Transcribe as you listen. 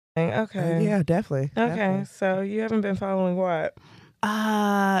Okay. Yeah, definitely. Okay, Definitely. so you haven't been following what?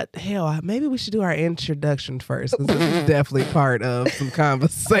 Hell, maybe we should do our introduction first because this is definitely part of some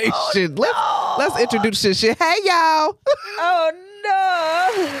conversation. Let's introduce this shit. Hey, y'all. Oh no!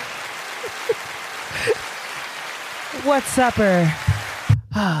 What's upper?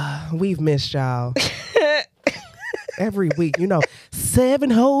 We've missed y'all. Every week, 7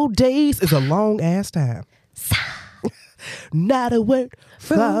 whole days is a long ass time. Not a word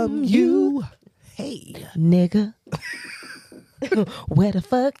from you. Hey, nigga. Where the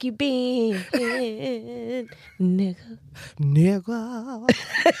fuck you been, nigga?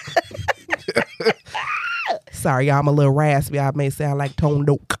 Sorry, y'all, I'm a little raspy. I may sound like Tone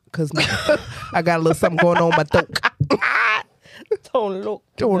Loc because I got a little something going on my throat. Tone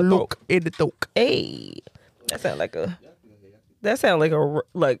Loc in the throat. Hey, that sound like a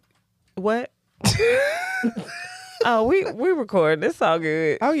what? Oh, we record. It's all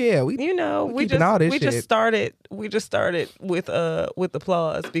good. Oh yeah, we just started with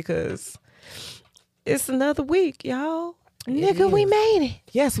applause because it's another week, y'all. Nigga, we made it.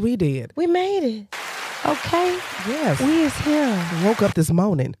 Yes, we did. We made it. Okay. Yes. We is here. I woke up this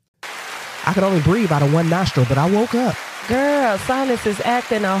morning. I could only breathe out of one nostril, but I woke up. Girl, sinus is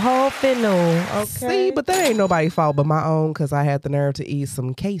acting a whole fiddle. Okay. See, but that ain't nobody's fault but my own because I had the nerve to eat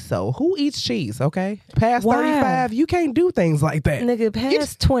some queso. Who eats cheese, okay? Past 35, you can't do things like that. Nigga,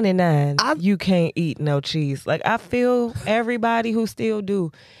 past 29, you can't eat no cheese. Like, I feel everybody who still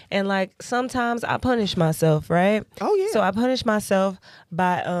do. And, like, sometimes I punish myself, right? Oh, yeah. So I punish myself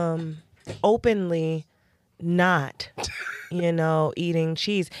by openly not eating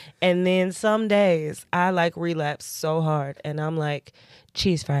cheese. And then some days I like relapse so hard and I'm like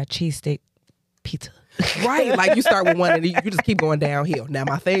cheese fry, cheese stick, pizza. Right, like you start with one and you just keep going downhill. Now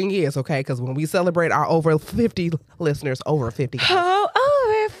my thing is, okay, because when we celebrate our over 50 listeners, over 50 guys. Oh,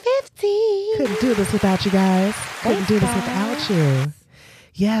 over 50. Couldn't do this without you guys. Couldn't do this without you.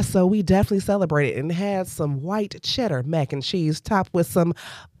 Yeah, so we definitely celebrated and had some white cheddar mac and cheese topped with some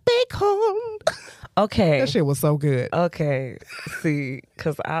bacon. Okay. That shit was so good. Okay. See,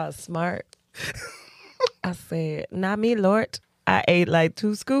 because I was smart. I said, not me, Lord. I ate like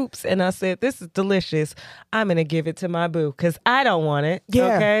 2 scoops and I said, this is delicious. I'm going to give it to my boo because I don't want it.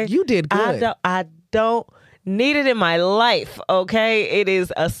 Yeah, okay? you did good. I don't need it in my life, okay? It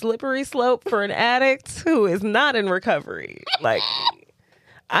is a slippery slope for an addict who is not in recovery. Like,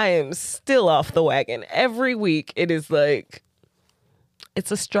 I am still off the wagon. Every week it is like, it's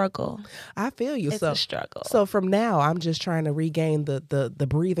a struggle. I feel you. It's a struggle. So from now, I'm just trying to regain the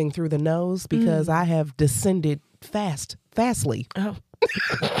breathing through the nose because I have descended fastly. Oh.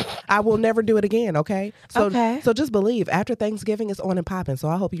 I will never do it again, okay? Okay. So just believe, after Thanksgiving, it's on and popping. So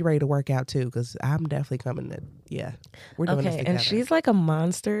I hope you're ready to work out too because I'm definitely coming to, we're doing this together. And she's like a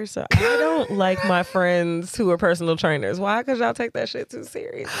monster, so I don't like my friends who are personal trainers. Why? Because y'all take that shit too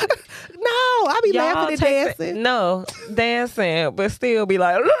seriously. No, I be laughing and dancing. Dancing, but still be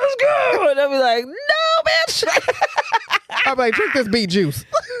like, let's go. And I'll be like, no, bitch. I'm like, drink this beet juice.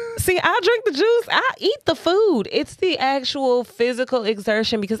 See, I drink the juice. I eat the food. It's the actual physical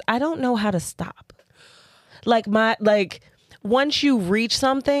exertion because I don't know how to stop. Once you reach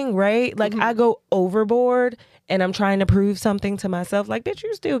something, right? Like I go overboard and I'm trying to prove something to myself. Like, bitch,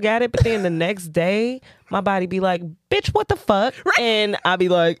 you still got it. But then the next day, my body be like, bitch, what the fuck? Right. And I'll be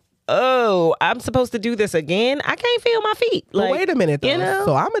like, oh, I'm supposed to do this again? I can't feel my feet. Like, wait a minute, though.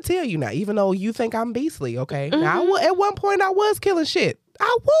 So I'm going to tell you now, even though you think I'm beastly, okay? Now, at one point, I was killing shit.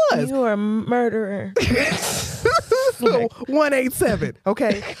 I was. You are a murderer. 187,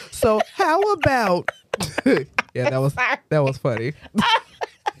 okay? So how about... Yeah, that was funny.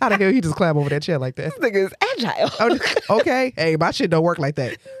 How the hell he just climb over that chair like that? This nigga is agile. Okay. Hey, my shit don't work like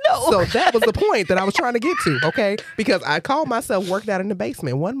that. No. So that was the point that I was trying to get to, okay? Because I called myself worked out in the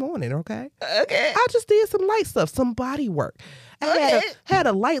basement one morning, okay? Okay. I just did some light stuff, some body work. I had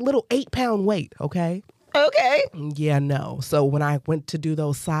a light little 8-pound weight, okay? Okay. Yeah, no. So when I went to do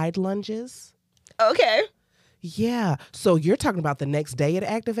those side lunges. Okay. Yeah. So you're talking about the next day it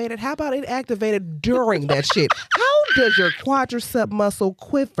activated? How about it activated during that shit? How does your quadricep muscle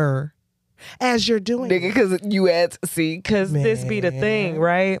quiver as you're doing it? Nigga, because this be the thing,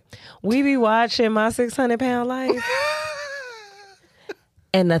 right? We be watching My 600 Pound Life.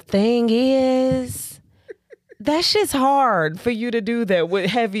 And the thing is, that shit's hard for you to do that with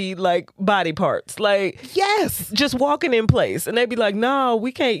heavy, like, body parts. Like, yes, just walking in place. And they be like, no,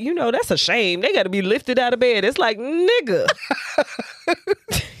 we can't, that's a shame. They got to be lifted out of bed. It's like, nigga.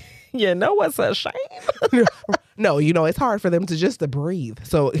 You know what's a shame? No, it's hard for them to breathe.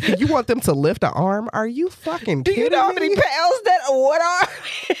 So you want them to lift an arm? Are you fucking Do kidding you know how many me? pounds that one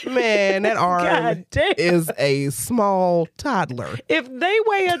arm? Man, that arm God damn. is a small toddler. If they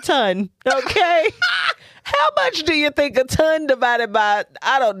weigh a ton, okay, how much do you think a ton divided by,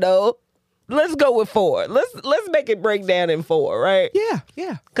 I don't know, let's go with 4. Let's make it break down in 4, right?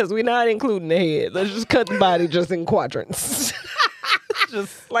 Yeah. Because we're not including the head. Let's just cut the body just in quadrants.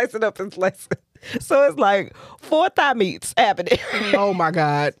 Just slice it up and slice it. So it's like 4 thigh meats happening. Oh my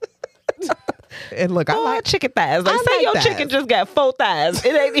God. And look, 4 chicken thighs. Like, I say like your thighs. chicken just got 4 thighs.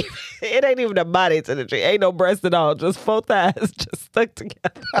 It ain't even a body to the chicken. Ain't no breast at all. Just 4 thighs just stuck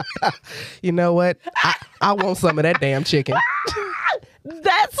together. You know what? I want some of that damn chicken.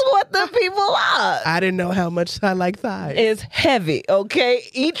 That's what the people are. I didn't know how much I like thighs. It's heavy, okay?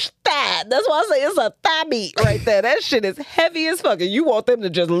 Each thigh. That's why I say it's a thigh meat right there. That shit is heavy as fuck. And you want them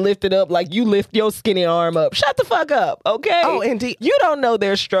to just lift it up like you lift your skinny arm up. Shut the fuck up, okay? Oh, indeed. You don't know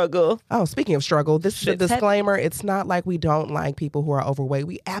their struggle. Oh, speaking of struggle, this is a Shit's disclaimer. It's not like we don't like people who are overweight.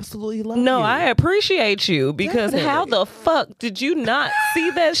 We absolutely love you. No, I appreciate you because Definitely. how the fuck did you not see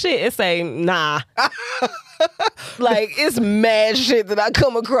that shit and say, nah? Like, it's mad shit that I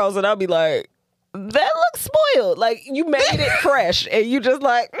come across and I'll be like, that looks spoiled. Like, you made it fresh and you just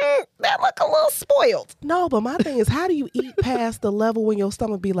like, that look a little spoiled. No, but my thing is, how do you eat past the level when your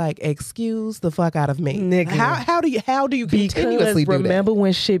stomach be like, excuse the fuck out of me? Nigga. How do you Because continuously do that? remember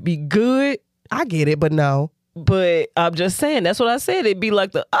when shit be good? I get it, but no. But I'm just saying, that's what I said. It'd be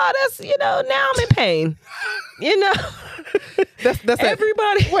like that's, now I'm in pain. That's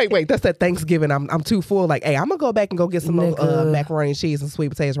Everybody. Wait, that's that Thanksgiving. I'm too full. Like, hey, I'm gonna go back and go get some more, Nigga. macaroni and cheese and sweet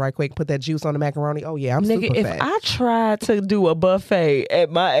potatoes right quick. Put that juice on the macaroni. Oh yeah, I'm Nigga, super if fat. I tried to do a buffet at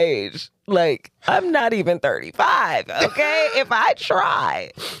my age, like, I'm not even 35, okay? If I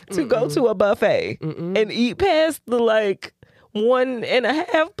try to go to a buffet and eat past the,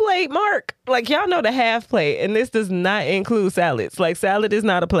 1.5 plate mark, like, y'all know the half plate, and this does not include salads. Like, salad is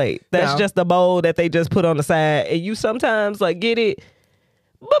not a plate. That's No. just a bowl that they just put on the side, and you sometimes, get it.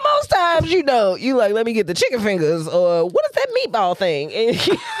 But most times, you like, let me get the chicken fingers, or what is that meatball thing? And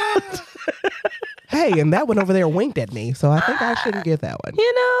Hey, and that one over there winked at me, so I think I shouldn't get that one.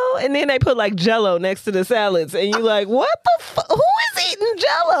 and then they put Jello next to the salads, and you like, what the fuck? Who is eating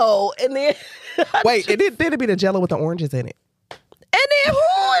Jello? And then Wait, then it'd be the Jello with the oranges in it. and then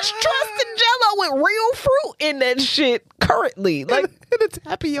who is trusting Jello with real fruit in that shit currently? Like, And the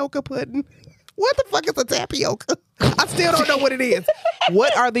tapioca pudding. What the fuck is a tapioca? I still don't know what it is.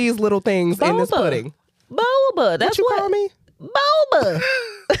 What are these little things in this Boba. pudding? boba. That's What you call me? boba.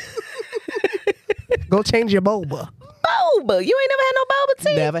 Go change your boba. Boba. You ain't never had no boba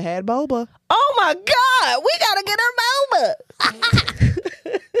tea. Never had boba. Oh my God, we gotta get her boba.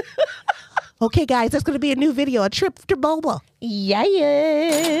 Okay, guys, that's going to be a new video, a trip to boba.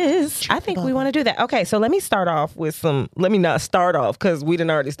 Yes. I think we want to do that. Okay, so let me start off with some. Let me not start off because we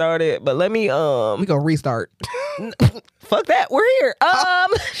didn't already started, but let me We gonna restart. fuck that. We're here.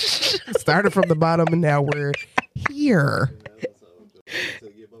 Started from the bottom and now we're here.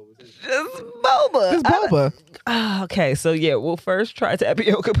 Just boba. It's boba. Okay, so yeah, we'll first try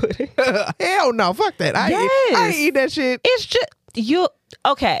tapioca pudding. Hell no, fuck that. I Yes. ain't eat that shit. It's just you.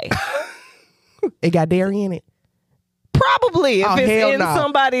 Okay, It got dairy in it. probably if Oh, it's hell in no.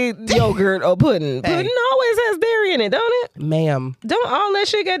 somebody's yogurt or pudding. Hey. Pudding always has dairy in it, don't it? Ma'am, Don't all that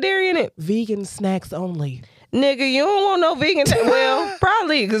shit got dairy in it? vegan snacks only. Nigga, you don't want no vegan. Well,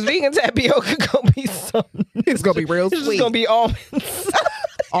 probably because vegan tapioca gonna be something. It's gonna be real It's just sweet. gonna be almonds.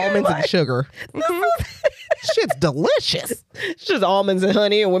 Almonds Like, and sugar. Shit's delicious. It's just almonds and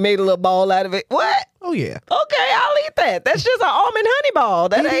honey, and we made a little ball out of it. What? Oh yeah. Okay, I'll eat that. That's just an almond honey ball.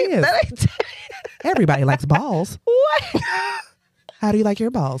 That It ain't. is. That ain't. Everybody likes balls. What? How do you like your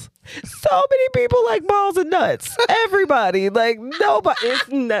balls? So many people like balls and nuts. Everybody, like nobody. It's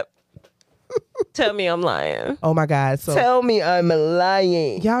not. Tell me I'm lying. Oh my God. So Tell me I'm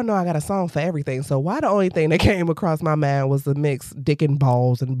lying. y'all know I got a song for everything. So why the only thing that came across my mind was the mix dick and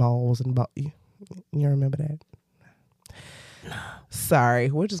balls and balls and balls. You remember that? Sorry,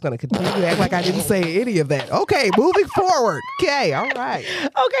 we're just gonna continue to act like I didn't say any of that. Okay, moving forward. Okay, all right.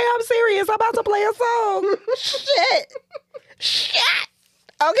 Okay, I'm serious. I'm about to play a song. Shit.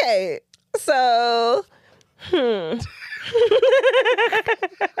 Okay, so.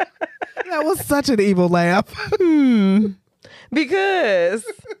 That was such an evil laugh. Because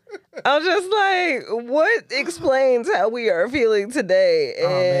I'm just like, what explains how we are feeling today?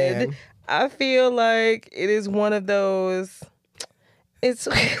 And man. I feel like it is one of those. It's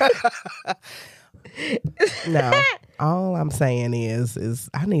No. All I'm saying is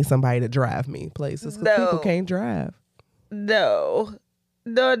I need somebody to drive me places because people can't drive. No.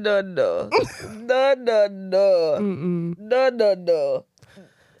 No. No.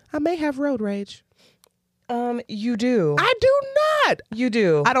 I may have road rage. You do. I do not. You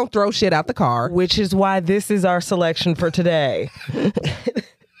do. I don't throw shit out the car. Which is why this is our selection for today.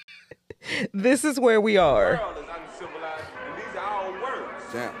 This is where we are.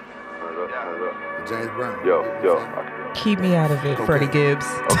 James Brown. Yo. Keep me out of it, Freddie Gibbs.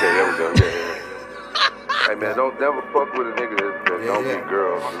 Okay, there we go. Yeah. Hey man, don't never fuck with a nigga that don't get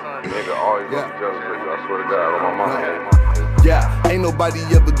girls. Nigga always gonna be jealous of you. I swear to God, on my mama. Yeah, ain't nobody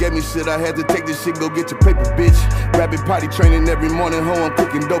ever gave me shit. I had to take this shit, go get your paper, bitch. Rabbit potty training every morning, ho, I'm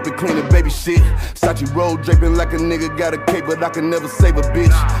cooking dope and cleaning baby shit. Sachi roll draping like a nigga got a cape, but I can never save a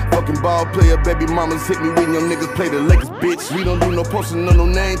bitch. Fucking ball player, baby mamas hit me when young niggas play the Lakers, bitch. We don't do no posting, no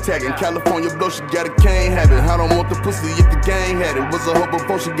name tagging. California blow, she got a cane habit. I don't want the pussy if the gang had it. Was a hoe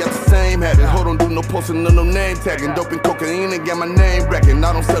before she got the same habit. Hold on, do no posting, no name tagging. Dope and cocaine and got my name bracking.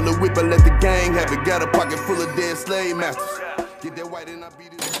 I don't sell a whip, I let the gang have it. Got a pocket full of dead slave masters. Get that white and I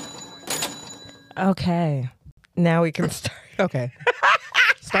beat it. Okay. Now we can start. Okay.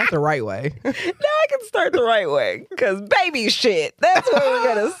 Start the right way. Now I can start the right way. Because baby shit. That's where we're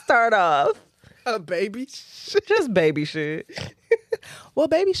going to start off. A baby shit. Just baby shit. Well,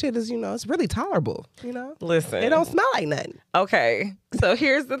 baby shit is, it's really tolerable, Listen. It don't smell like nothing. Okay. So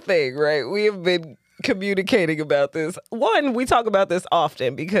here's the thing, right? We have been communicating about this. One, we talk about this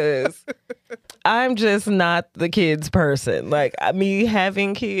often because I'm just not the kids person. Like, me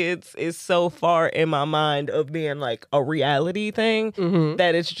having kids is so far in my mind of being like a reality thing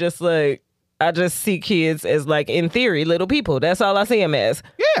that it's just like, I just see kids as like, in theory, little people. That's all I see them as.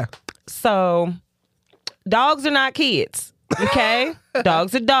 Yeah. So dogs are not kids. Okay?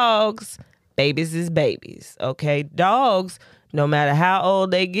 Dogs are dogs. Babies is babies. Okay? Dogs, no matter how old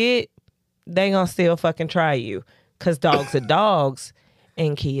they get, they gonna still fucking try you. Because dogs are dogs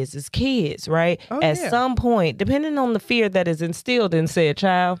and kids is kids, right? At some point, depending on the fear that is instilled in said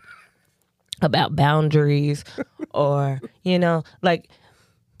child about boundaries or, like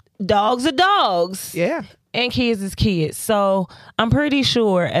dogs are dogs. Yeah. And kids is kids. So I'm pretty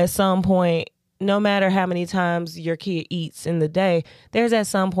sure at some point, no matter how many times your kid eats in the day, there's at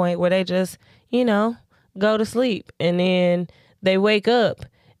some point where they just, go to sleep and then they wake up.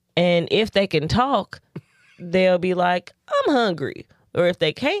 And if they can talk, they'll be like, I'm hungry. Or if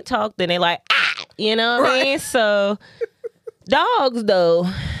they can't talk, then they like, you know what I mean? So dogs, though,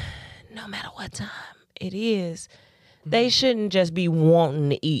 no matter what time it is, they shouldn't just be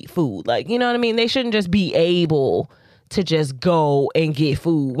wanting to eat food. Like, you know what I mean? They shouldn't just be able to just go and get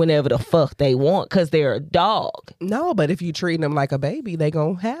food whenever the fuck they want because they're a dog. No, but if you treat them like a baby, they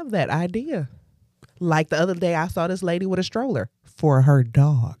gonna have that idea. Like the other day, I saw this lady with a stroller for her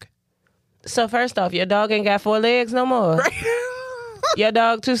dog. So first off, your dog ain't got 4 legs no more. Your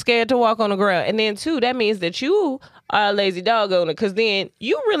dog too scared to walk on the ground. And then 2, that means that you are a lazy dog owner because then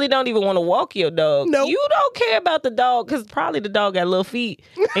you really don't even want to walk your dog. Nope. You don't care about the dog because probably the dog got little feet.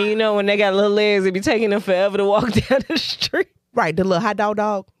 And when they got little legs, it be taking them forever to walk down the street. Right, the little hot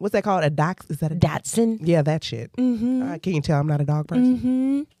dog. What's that called? A Is that a Dachshund? Yeah, that shit. Can you tell I'm not a dog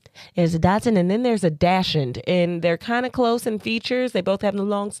person? There's a Dachshund and then there's a Dachshund. And they're kind of close in features. They both have the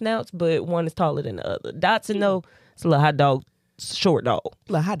long snouts, but one is taller than the other. Dachshund, though, it's a little hot dog, short dog.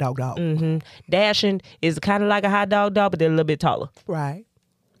 Little hot dog. Dachshund is kind of like a hot dog, but they're a little bit taller. Right.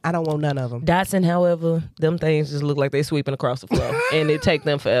 I don't want none of them. Dachshund, however, them things just look like they sweeping across the floor. And it take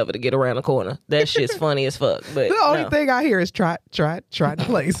them forever to get around the corner. That shit's funny as fuck. But the only thing I hear is try the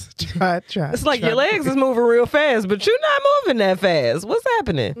place. Try. It's like your legs is moving real fast, but you're not moving that fast. What's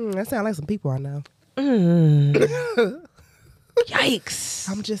happening? That sounds like some people I know. Yikes.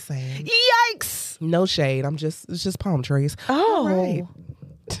 I'm just saying. Yikes. No shade. It's just palm trees. Oh. Right.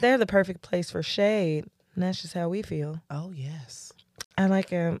 They're the perfect place for shade. And that's just how we feel. Oh, yes. I like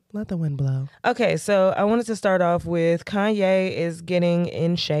him. Let the wind blow. Okay, so I wanted to start off with Kanye is getting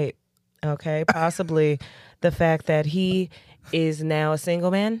in shape. Okay, possibly the fact that he is now a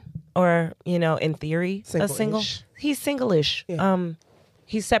single man, or in theory, a single. He's single-ish. Yeah.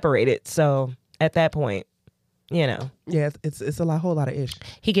 He's separated, so at that point, Yeah, it's a whole lot of ish.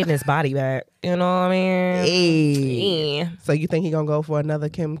 he getting his body back. You know what I mean? Hey. Yeah. So you think he gonna go for another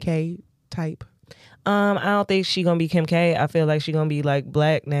Kim K type? I don't think she gonna be Kim K. I feel like she gonna be like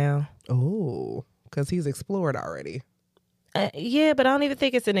Black now. Oh, because he's explored already. Yeah, but I don't even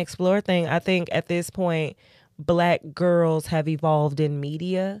think it's an explore thing. I think at this point, Black girls have evolved in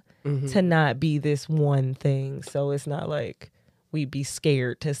media to not be this one thing. So it's not like we'd be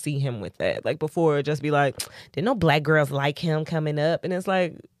scared to see him with that. Like before, it'd just be like, did no black girls like him coming up? And it's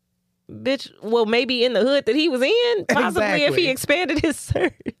like, bitch, well, maybe in the hood that he was in, possibly if he expanded his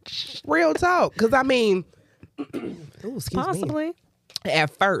search. Real talk. Because, I mean, ooh, excuse Possibly. me.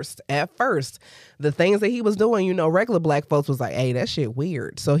 At first, the things that he was doing, you know, regular black folks was like, hey, that shit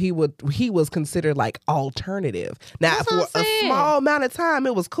weird. So he was considered like alternative. Now, That's for what I'm a saying. small amount of time,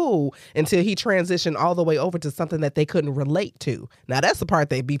 it was cool until he transitioned all the way over to something that they couldn't relate to. Now, that's the part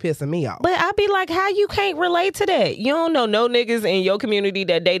that be pissing me off. But I'd be like, how you can't relate to that? You don't know no niggas in your community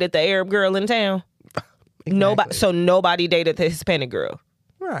that dated the Arab girl in town? Exactly. So nobody dated the Hispanic girl.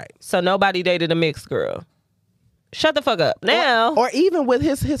 Right. So nobody dated a mixed girl. Shut the fuck up. Now. Or even with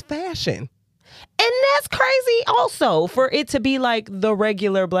his fashion. And that's crazy also for it to be like the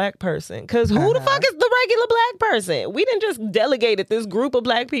regular black person. Because who the fuck is the regular black person? We didn't just delegated this group of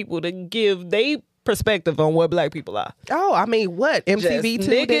black people to give they perspective on what black people are. Oh, I mean, what? MTV Just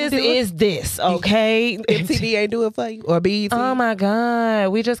too niggas didn't do it? is this, okay? MTV ain't do it for you? Or BET? Oh my God.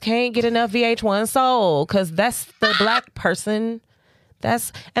 We just can't get enough VH1 Soul because that's the black person.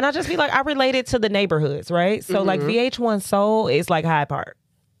 And I just feel like I relate it to the neighborhoods, right? So like VH1 Soul is like Hyde Park.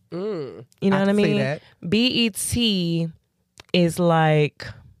 You know what I can see mean? that. BET is like,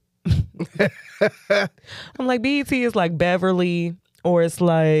 I'm like, BET is like Beverly, or it's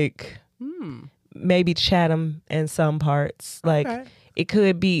like maybe Chatham in some parts. Like Okay.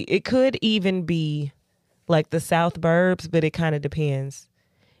 it could even be like the South Burbs, but it kind of depends.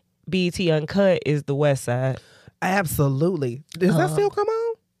 BET Uncut is the West Side. Absolutely. Does that still come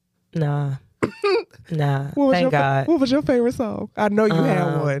on? Nah. Nah. What was Thank God. What was your favorite song? I know you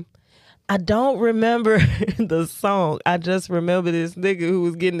had one. I don't remember the song. I just remember this nigga who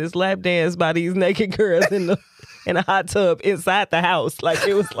was getting his lap dance by these naked girls in a hot tub inside the house. Like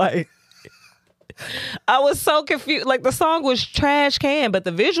it was like I was so confused. Like the song was trash can, but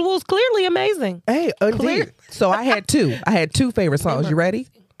the visuals clearly amazing. Hey, indeed. So I had two favorite songs. You ready?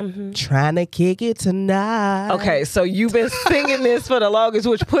 Trying to kick it tonight. Okay, so you've been singing this for the longest,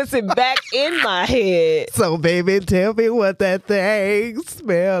 which puts it back in my head. So baby, tell me what that thing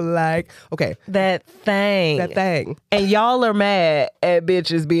smell like. Okay, That thing. And y'all are mad at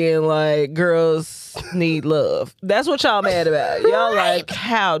bitches being like, girls need love. That's what y'all mad about. Y'all like,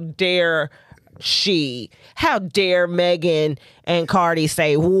 how dare Megan and Cardi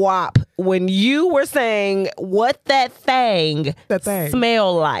say WAP when you were saying what that thing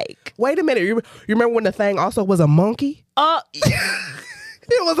smell like. Wait a minute. You remember when the thing also was a monkey?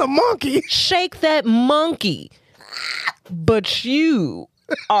 It was a monkey. Shake that monkey. But you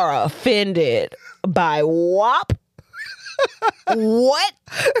are offended by WAP? What?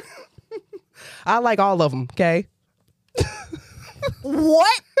 I like all of them, okay?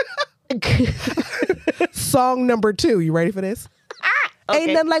 What? Song number 2. You ready for this? Okay.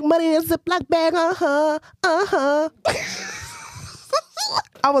 Ain't nothing like money in a Ziploc bag.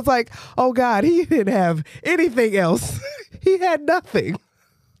 I was like, oh God, he didn't have anything else. He had nothing.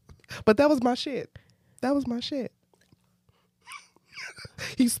 But that was my shit.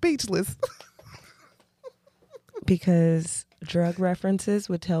 He's speechless. Because drug references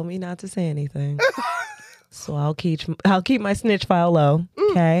would tell me not to say anything. So I'll keep my snitch file low.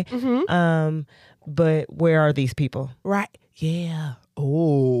 Okay. But where are these people? Right. Yeah.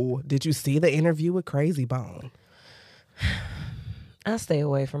 Oh, did you see the interview with Crazy Bone? I stay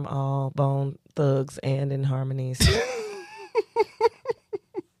away from all Bone Thugs and In Harmonies.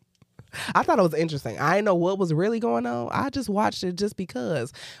 I thought it was interesting. I didn't know what was really going on. I just watched it just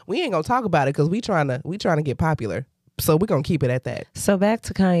because. We ain't gonna talk about it because we trying to get popular. So we're gonna keep it at that. So back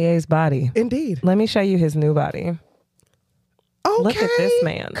to Kanye's body. Indeed. Let me show you his new body. Okay. Look at this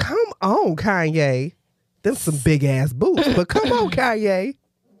man. Come on, Kanye. Them some big ass boots, but come on, Kanye.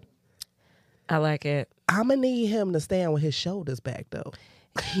 I like it. I'm gonna need him to stand with his shoulders back though.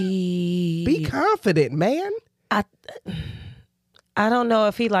 He Be confident, man. I don't know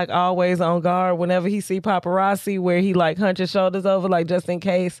if he like always on guard whenever he see paparazzi where he like hunch his shoulders over like just in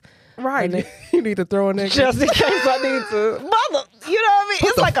case. Right. You need to throw a nigga. Just in case I need to. Mother, you know what I mean?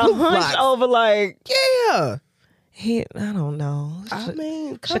 It's the like a flip hunch flops. over like Yeah. I don't know. I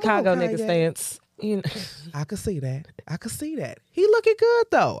mean, come Chicago on, nigga Kanye. stance. You know. I could see that. He looking good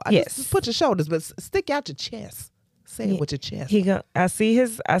though. Yes. Just put your shoulders, but stick out your chest. Say it with your chest. I see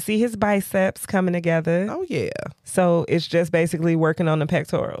his biceps coming together. Oh yeah. So it's just basically working on the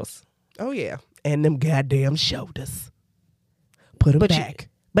pectorals. Oh yeah. And them goddamn shoulders. Put them back.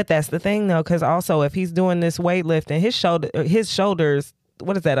 But that's the thing though, because also if he's doing this weightlifting, his shoulders,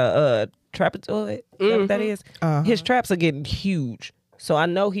 what is that? A trapezoid? Is that what that is? His traps are getting huge. So I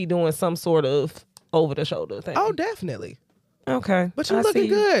know he doing some sort of over the shoulder thing. Oh, definitely. Okay. But you I looking see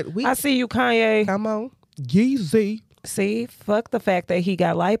you. good. I see you, Kanye. Come on. Yeezy. See, fuck the fact that he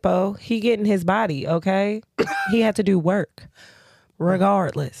got lipo. He getting his body, okay? He had to do work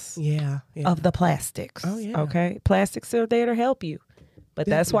regardless Yeah. of the plastics. Oh, yeah. Okay? Plastics are there to help you. But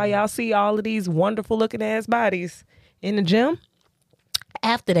that's why y'all see all of these wonderful looking ass bodies in the gym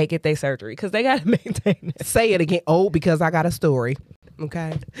after they get their surgery because they got to maintain it. Say it again. Oh, because I got a story.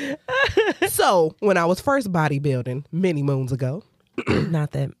 Okay. So when I was first bodybuilding many moons ago,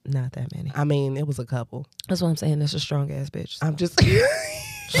 Not that many. I mean, it was a couple. That's what I'm saying. That's a strong ass bitch. So. I'm just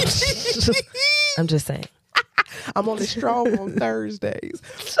I'm just saying. I'm only strong on Thursdays,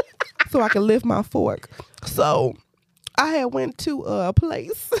 so I can lift my fork. So I had went to a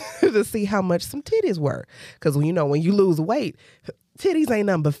place to see how much some titties were, because when you lose weight, titties ain't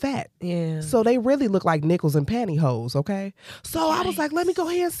nothing but fat. Yeah. So they really look like nickels and pantyhose. Okay. So I was like, let me go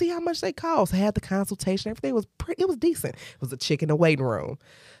ahead and see how much they cost. I had the consultation. Everything was it was decent. It was a chick in the waiting room.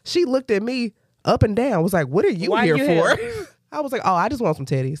 She looked at me up and down. Was like, what are you Why here you for? here? I was like, oh, I just want some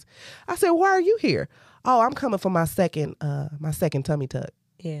titties. I said, why are you here? Oh, I'm coming for my second tummy tuck.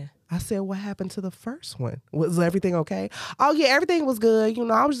 Yeah. I said, what happened to the first one? Was everything okay? Oh, yeah, everything was good.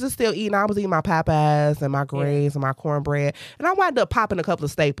 I was just still eating. I was eating my Popeyes and my grains and my cornbread. And I wound up popping a couple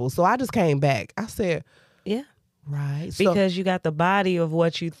of staples. So I just came back. I said, Yeah. right. Because you got the body of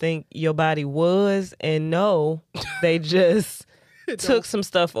what you think your body was, and no, they just took some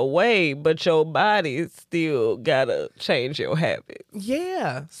stuff away, but your body still gotta change your habits.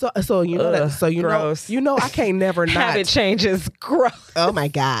 Yeah. So you know that. So gross. I can't never not. Habit changes gross. Oh my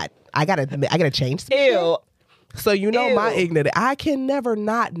God. I gotta change some Ew. shit. So my Ew. ignorant. I can never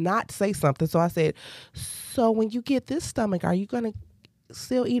not say something. So I said, so when you get this stomach, are you gonna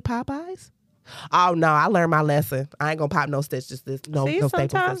still eat Popeyes? Oh no, I learned my lesson. I ain't gonna pop no stitches. No See, staples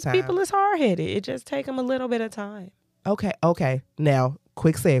sometimes this time. people is hard headed. It just take them a little bit of time. Okay. Now,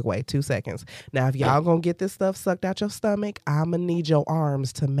 quick segue, 2 seconds. Now, if y'all gonna get this stuff sucked out your stomach, I'ma need your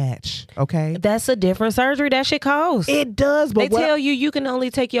arms to match. Okay. That's a different surgery. That shit costs. It does, but They tell you can only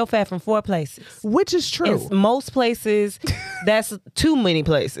take your fat from 4 places. which is true. In most places, that's too many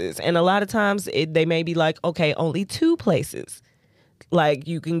places. And a lot of times they may be like, okay, only 2 places. Like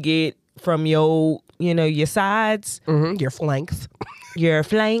you can get from your sides, Your flanks, your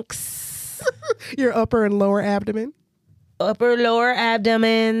flanks, your upper and lower abdomen, upper, lower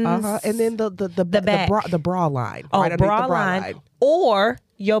abdomen, and then the back. the bra line. Oh, right underneath bra the bra line, or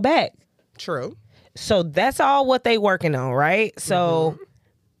your back. True. So that's all what they working on, right? So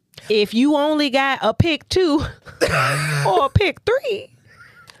if you only got a pick 2 or a pick 3,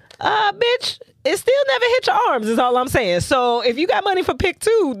 bitch, it still never hit your arms is all I'm saying. So if you got money for pick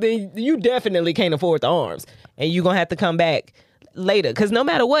 2, then you definitely can't afford the arms. And you're going to have to come back later. Because no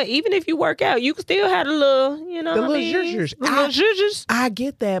matter what, even if you work out, you can still have the little, the little zhuzhs. little zhuzhs. I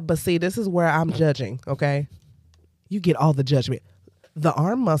get that, but see, this is where I'm judging, okay? You get all the judgment. The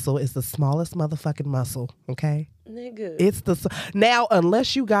arm muscle is the smallest motherfucking muscle, okay? Nigga. It's now,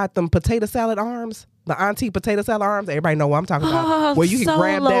 unless you got them potato salad arms, the Auntie potato salad arms, everybody know what I'm talking about. Where you can so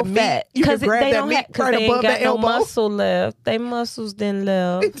grab that meat. fat. You can grab they that don't meat have, right they above ain't got the elbow. no muscle left. They muscles didn't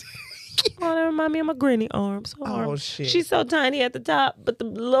left. Oh, that remind me of my granny arms. Shit. She's so tiny at the top, but that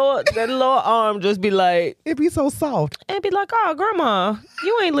lower arm just be like, It'd be so soft. and be like, oh, grandma,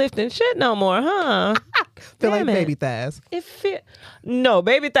 you ain't lifting shit no more, huh? Feel like Damn it. baby thighs. No,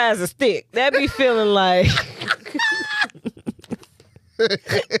 baby thighs a stick. That be feeling like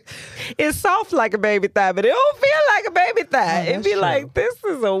it's soft like a baby thigh, but it don't feel like a baby thigh. It'd be true. like, this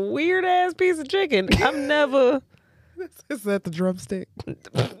is a weird ass piece of chicken. I've never. Is that the drumstick?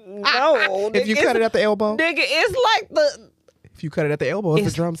 No, If you cut it at the elbow? nigga, it's like If you cut it at the elbow, it's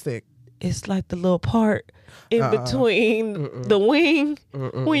the drumstick. it's like the little part in between the wing.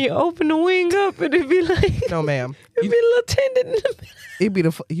 When you open the wing up, it'd be like No, ma'am. it'd be a little tendon in the middle. It'd be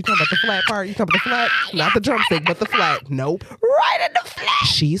you talking about the flat part? You talking about the flat? Not the drumstick, but the flat. Nope. Right in the flat.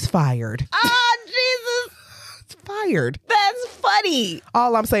 She's fired. Oh, Jesus. Fired. That's funny.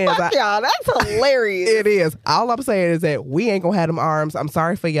 All I'm saying Fuck is y'all. That's hilarious. it is. All I'm saying is that we ain't gonna have them arms. I'm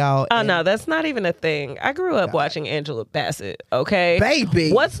sorry for y'all. Oh, no, that's not even a thing. I grew up watching Angela Bassett, okay?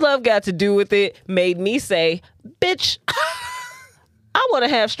 Baby. What's love got to do with it made me say, bitch, I want to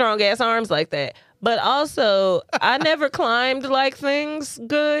have strong ass arms like that. But also, I never climbed like things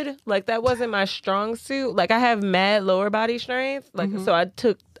good. Like that wasn't my strong suit. Like I have mad lower body strength. Like so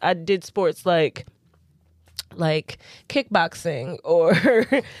I did sports like kickboxing or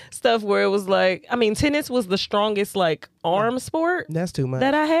stuff where it was like, I mean, tennis was the strongest like arm sport That's too much.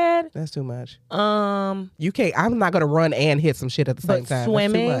 that I had. That's too much. You can't. I'm not gonna run and hit some shit at the same time.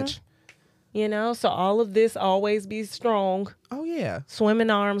 Swimming, That's too much. You know, so all of this always be strong. Oh yeah. Swimming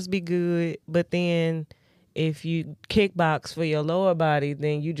arms be good, but then if you kickbox for your lower body,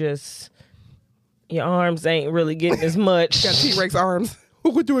 then your arms ain't really getting as much. Got T-Rex arms.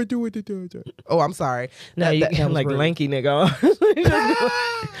 What do I do with it? Oh, I'm sorry. No, you that got was like rude. lanky nigga arms.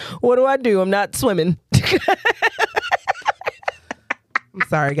 What do I do? I'm not swimming. I'm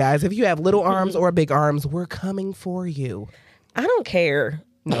sorry, guys. If you have little arms or big arms, we're coming for you. I don't care.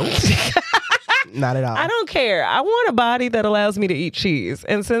 No. Not at all. I don't care. I want a body that allows me to eat cheese.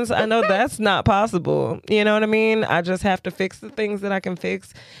 And since I know that's not possible, you know what I mean? I just have to fix the things that I can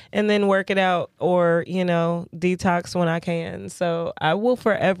fix and then work it out or, you know, detox when I can. So I will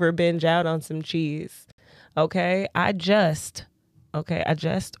forever binge out on some cheese. Okay? I just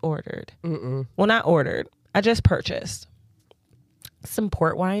ordered. Well, not ordered. I just purchased some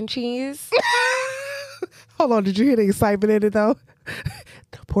port wine cheese. Hold on. Did you hear the excitement in it, though?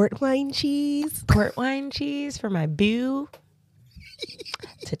 Port wine cheese. Port wine cheese for my boo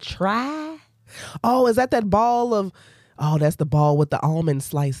to try. Oh, is that ball of... Oh, that's the ball with the almond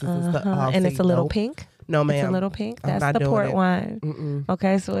slices. And stuff. Oh, And see, it's a little nope. pink. No, ma'am. It's a little pink. I'm That's not the doing port it. wine. Mm-mm.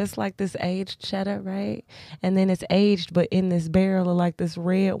 Okay, so it's like this aged cheddar, right? And then it's aged, but in this barrel of like this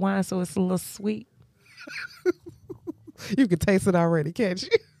red wine, so it's a little sweet. You can taste it already, can't you?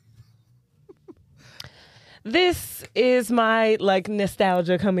 This is my like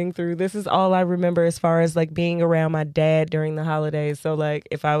nostalgia coming through. This is all I remember as far as like being around my dad during the holidays. So like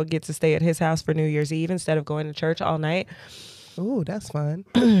if I would get to stay at his house for New Year's Eve instead of going to church all night. Ooh, that's fun.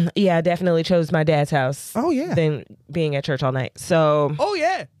 Yeah, I definitely chose my dad's house. Oh, yeah. Than being at church all night. So, Oh,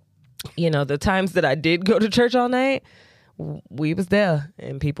 yeah. you know, the times that I did go to church all night, we was there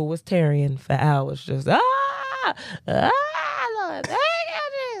and people was tarrying for hours. Just, Lord, thank you,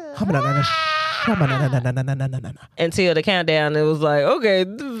 Jesus. Until the countdown, it was like, okay,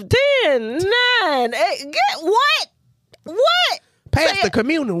 10, 9, 8, what? Pass So the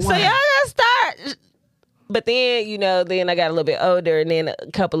communion wine. So y'all gotta start. But then, you know, then I got a little bit older, and then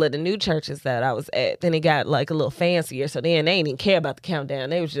a couple of the new churches that I was at, then it got like a little fancier. So then they didn't even care about the countdown.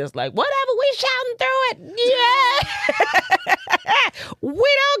 They was just like, whatever, we shouting through it. Yeah. We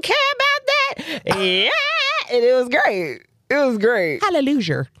don't care about that. Yeah. And it was great. It was great.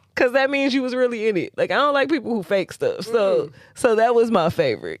 Hallelujah. Cause that means you was really in it. Like I don't like people who fake stuff. So that was my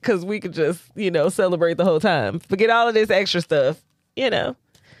favorite. Cause we could just, you know, celebrate the whole time. Forget all of this extra stuff, you know.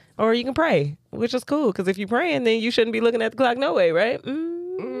 Or you can pray, which is cool. Cause if you're praying, then you shouldn't be looking at the clock no way, right?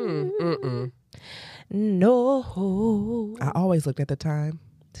 No. I always looked at the time.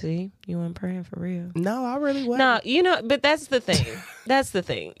 See, you weren't praying for real. No, I really wasn't. No, you know, but that's the thing. That's the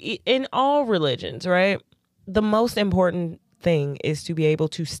thing. In all religions, right? The most important thing is to be able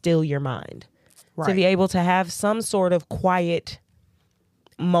to still your mind. Right. To be able to have some sort of quiet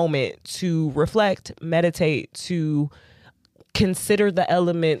moment to reflect, meditate, to consider the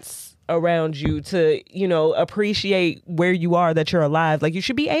elements around you, to, you know, appreciate where you are, that you're alive. Like you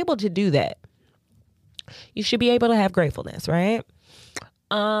should be able to do that. You should be able to have gratefulness, right?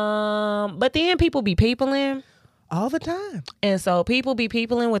 But then people be peopling all the time. And so people be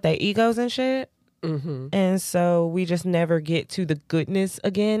peopling with their egos and shit. Mm-hmm. And so we just never get to the goodness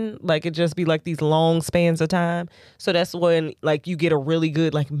again. Like it just be like these long spans of time. So that's when like you get a really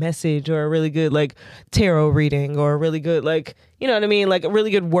good like message or a really good like tarot reading or a really good like, you know what I mean? Like a really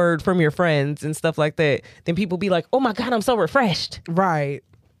good word from your friends and stuff like that. Then people be like, oh my God, I'm so refreshed. Right.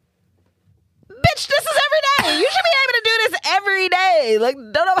 Bitch, this is every day. You should be able to do this every day. Like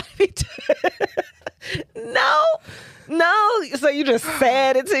don't nobody be No. So you just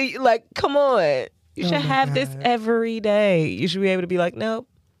sad until you like, come on. You should have this every day. You should be able to be like, nope.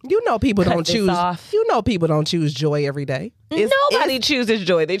 You know people Cut don't this choose. off. You know people don't choose joy every day. Nobody chooses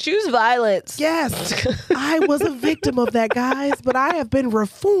joy. They choose violence. Yes. I was a victim of that, guys, but I have been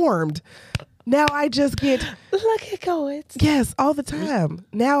reformed. Now I just get Look at going. yes, all the time.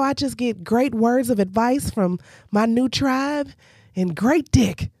 Now I just get great words of advice from my new tribe and great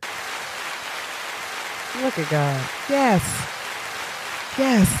dick. Look at God. Yes.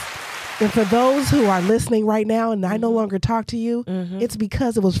 Yes. And for those who are listening right now and I no longer talk to you, it's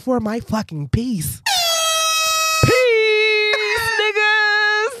because it was for my fucking peace. Peace,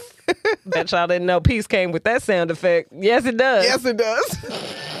 niggas. Bet y'all didn't know peace came with that sound effect. Yes, it does. Yes, it does.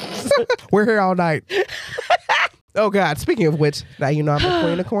 We're here all night. Oh, God. Speaking of which, now you know I'm the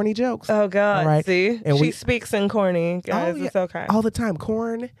queen of corny jokes. Oh, God. All right. See? And she speaks in corny, guys. Oh, yeah. It's okay. All the time.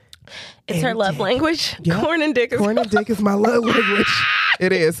 Corn. It's her and love dick. language. Yep. Corn and dick is Corn and dick is my love language.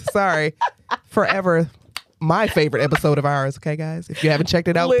 It is. Sorry. Forever. my favorite episode of ours. Okay, guys, if you haven't checked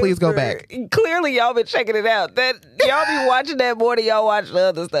it out, please go back. Clearly, y'all been checking it out. That y'all be watching that more than y'all watch the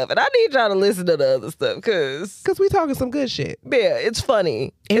other stuff, and I need y'all to listen to the other stuff because we talking some good shit. Yeah, it's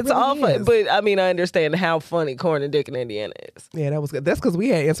funny. It's really all fun, is. but I mean, I understand how funny Corn and Dick in Indiana is. Yeah, that was good. That's because we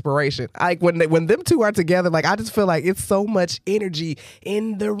had inspiration. Like when them two are together, like I just feel like it's so much energy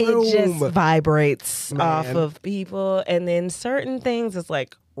in the room. It just vibrates Man. off of people, and then certain things it's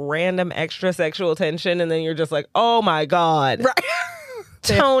like random extra sexual tension, and then you're just like, oh my god, Right.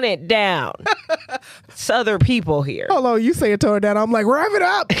 tone it down. It's other people here. Hold on, you say it, tone it down. I'm like, rev it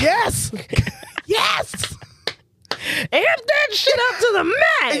up. Yes. Yes. Amp that shit up to the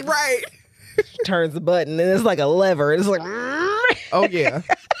max. Right. Turns the button, and it's like a lever. It's like, Oh, yeah.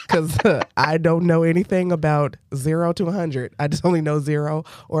 Because I don't know anything about 0 to 100. I just only know 0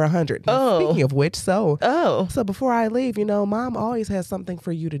 or 100. Oh. Speaking of which, so oh. before I leave, Mom always has something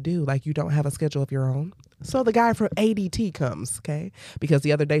for you to do. Like you don't have a schedule of your own. So the guy from ADT comes, okay? Because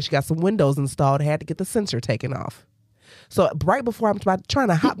the other day she got some windows installed, had to get the sensor taken off. So right before I'm trying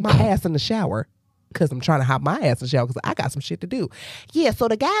to hop my ass in the shower, because I'm trying to hop my ass in the shower because I got some shit to do. Yeah, so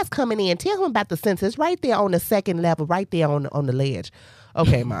the guy's coming in. Tell him about the sensors right there on the second level, right there on the ledge.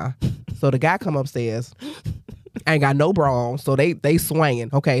 Okay, Ma. So the guy come upstairs. Ain't got no bra on, so they swinging.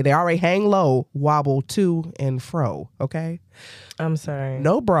 Okay, they already hang low, wobble to and fro. Okay, I'm sorry.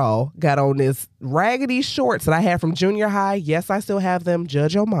 no bra. Got on this raggedy shorts that I had from junior high. Yes, I still have them.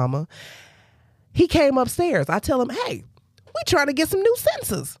 Judge your mama. He came upstairs. I tell him, hey, we trying to get some new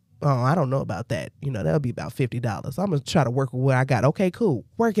sensors. Oh, I don't know about that. That'll be about $50. I'm gonna try to work with what I got. Okay, cool.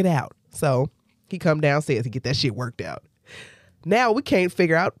 Work it out. So he come downstairs to get that shit worked out. Now we can't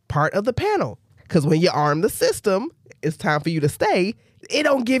figure out part of the panel. Because when you arm the system, it's time for you to stay. It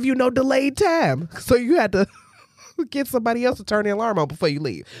don't give you no delayed time. So you had to get somebody else to turn the alarm on before you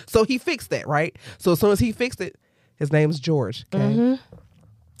leave. So he fixed that, right? So as soon as he fixed it, his name's George. Okay? Mm-hmm.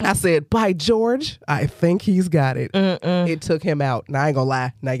 I said, by George, I think he's got it. It took him out. Now I ain't gonna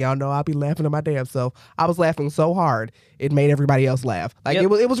lie. Now y'all know I'll be laughing at my damn self. I was laughing so hard, it made everybody else laugh. Like it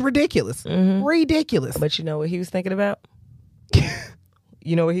was ridiculous. Mm-hmm. Ridiculous. But you know what he was thinking about?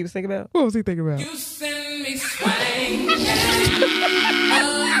 You know what he was thinking about? What was he thinking about? You send me swinging.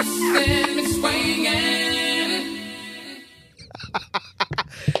 Oh, you send me swinging.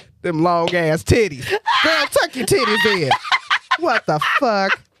 Them long ass titties. Girl, tuck your titties in. What the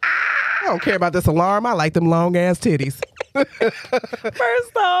fuck? I don't care about this alarm. I like them long ass titties. First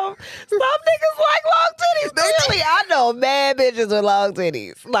off, some niggas like long titties. Clearly, I know mad bitches with long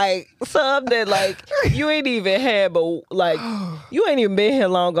titties. Like some that like you ain't even had, but like you ain't even been here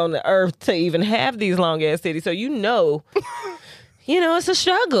long on the earth to even have these long ass titties. So you know it's a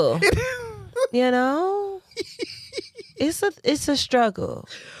struggle. It's a struggle.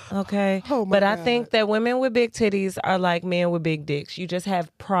 Okay. Oh my but God. I think that women with big titties are like men with big dicks. You just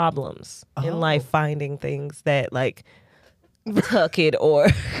have problems in life finding things that like tuck it or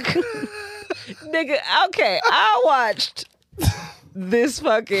nigga. Okay, I watched this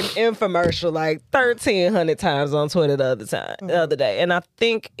fucking infomercial like 1,300 times on Twitter the other day, and I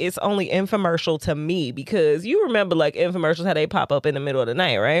think it's only infomercial to me because you remember like infomercials how they pop up in the middle of the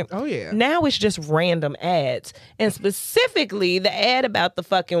night, right? Oh yeah. Now it's just random ads, and specifically the ad about the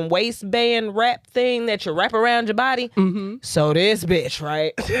fucking waistband wrap thing that you wrap around your body. Mm-hmm. So this bitch,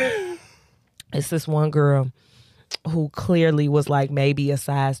 right? It's this one girl who clearly was like maybe a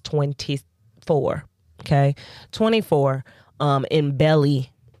size 24, okay? 24 in belly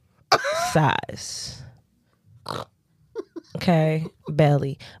size. Okay,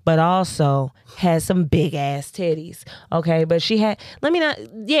 belly, but also has some big ass titties. Okay, but she had big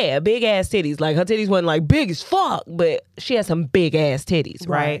ass titties. Like her titties wasn't like big as fuck, but she had some big ass titties,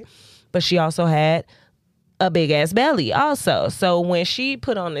 right? But she also had a big ass belly also. So when she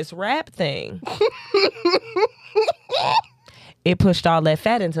put on this wrap thing, it pushed all that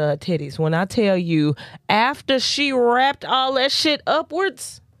fat into her titties. When I tell you, after she wrapped all that shit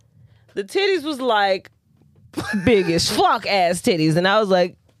upwards, the titties was like big as fuck ass titties. And I was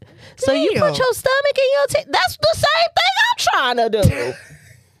like, so you put your stomach in your titties? That's the same thing I'm trying to do.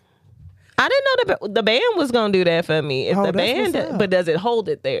 I didn't know the band was gonna do that for me. If the band, but does it hold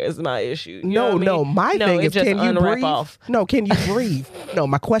it there? Is my issue. You know what I mean? My thing is, can you breathe? Off. No, can you breathe? No,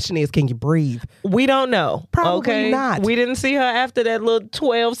 my question is, can you breathe? We don't know. Probably not. We didn't see her after that little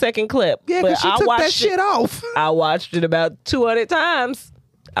 12-second clip. Yeah, because she took that shit off. I watched it about 200 times.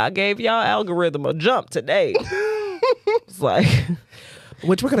 I gave y'all algorithm a jump today. It's like,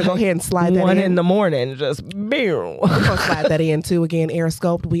 Which we're gonna go ahead and slide that 1 in. in the morning, just boom. We're gonna slide that in too. Again,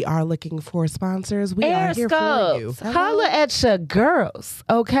 AirSculpt. We are looking for sponsors. We are here for you. Holla at your girls,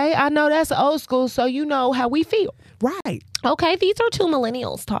 okay? I know that's old school, so you know how we feel. Right. Okay, these are two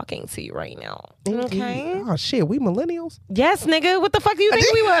millennials talking to you right now. Okay. Oh shit, we millennials. Yes, nigga. What the fuck do you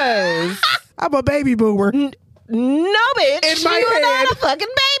think we was? I'm a baby boomer. No, bitch. In my You're head. not a fucking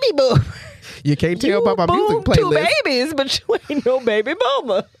baby boomer. You can't tell You about my music boom playlist. 2 babies, but you ain't no baby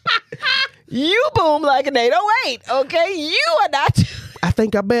boomer. You boom like an 808, okay? You are not. I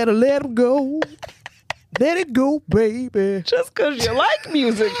think I better let him go. Let it go, baby. Just because you like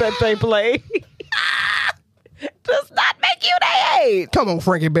music that they play does not make you they hate. Come on,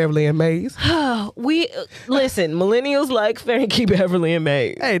 Frankie Beverly and Maze. We listen, millennials like Frankie Beverly and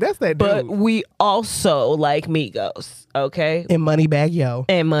Maze. Hey, that's that dude. But we also like Migos, okay? And Moneybag Yo.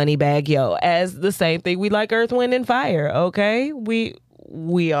 And Moneybag Yo. As the same thing, we like Earth, Wind, and Fire, okay? We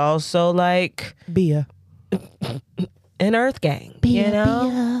also like Bia. an Earth Gang, you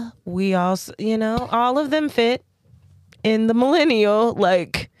know? We also, you know, all of them fit in the millennial,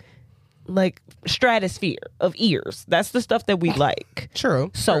 like stratosphere of ears. That's the stuff that we like.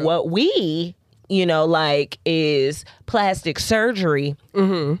 True. So what we, you know, like is plastic surgery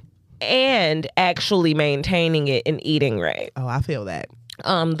and actually maintaining it and eating right. Oh, I feel that.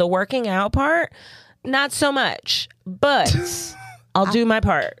 The working out part, not so much, but I'll do my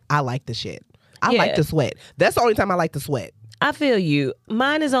part. I like the shit. I Yeah. like to sweat. That's the only time I like to sweat. I feel you.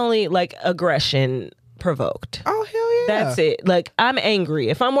 Mine is only like aggression provoked. Oh, hell yeah. That's it. Like, I'm angry.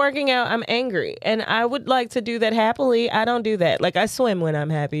 If I'm working out, I'm angry. And I would like to do that happily. I don't do that. Like, I swim when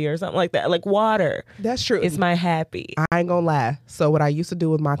I'm happy or something like that. Like, water That's true. is my happy. I ain't gonna lie. So what I used to do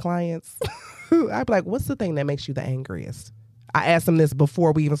with my clients, I'd be like, what's the thing that makes you the angriest? I asked them this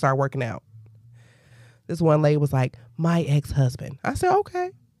before we even started working out. This one lady was like, my ex-husband. I said, okay.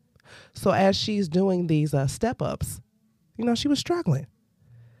 So as she's doing these step-ups, you know, she was struggling.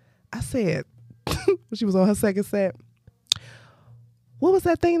 I said, when she was on her second set, what was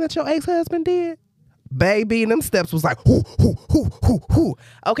that thing that your ex-husband did? Baby, and them steps was like, hoo, hoo, hoo, hoo, hoo.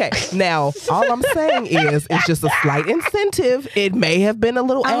 Okay, now, all I'm saying is, it's just a slight incentive. It may have been a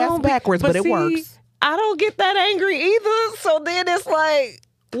little ass backwards, but it see, works. I don't get that angry either. So then it's like,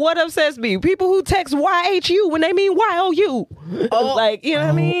 what upsets me? People who text YHU when they mean YOU. Like, you know what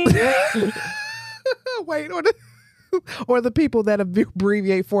I mean? Wait, or the people that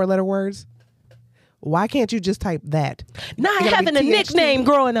abbreviate 4-letter words. Why can't you just type that? Not You gotta having a be THT. nickname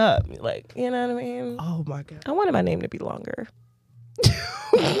growing up. Like, you know what I mean? Oh my God. I wanted my name to be longer.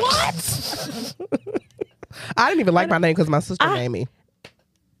 What? I didn't even like my name because my sister named me.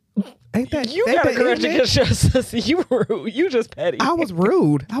 Ain't that You ain't got a that grudge ignorant? against your sister. You rude. You just petty. I was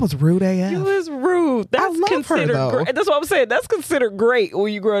rude. I was rude AF. You was rude. That's love her, considered though. great. That's what I'm saying. That's considered great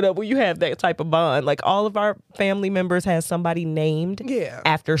when you grow up, when you have that type of bond. Like, all of our family members has somebody named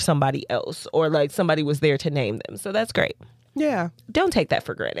after somebody else, or like somebody was there to name them. So that's great. Yeah. Don't take that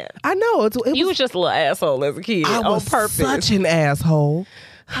for granted. I know. You was just a little asshole as a kid I on was purpose. such an asshole.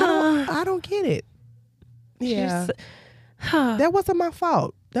 I don't get it. Yeah. That wasn't my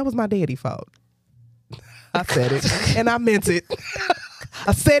fault. That was my daddy's fault. I said it, and I meant it.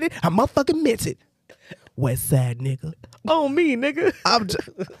 I said it. I motherfucking meant it. West Side nigga. On me, nigga. I'm just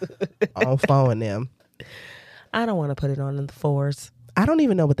on phone them. I don't want to put it on in the fours. I don't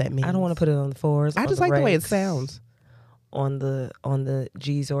even know what that means. I don't want to put it on the fours. I on just like the way it regs, sounds. On the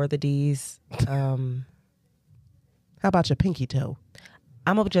G's or the D's. How about your pinky toe?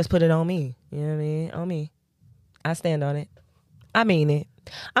 I'm gonna just put it on me. You know what I mean? On me. I stand on it. I mean it.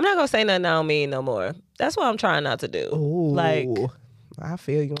 I'm not gonna say nothing I don't mean no more. That's what I'm trying not to do. Ooh, Like, I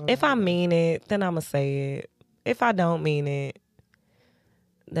feel you. if I mean it, then I'm gonna say it. If I don't mean it,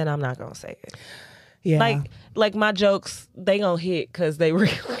 then I'm not gonna say it. Yeah. Like my jokes, they gonna hit because they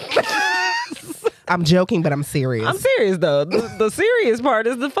real. I'm joking, but I'm serious. I'm serious though. The serious part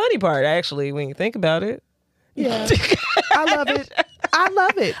is the funny part, actually, when you think about it. Yeah. I love it. I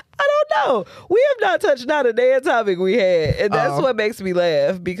love it. I don't know. We have not touched not a damn topic we had. And that's what makes me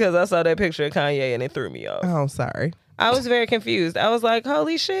laugh, because I saw that picture of Kanye and it threw me off. Oh, sorry. I was very confused. I was like,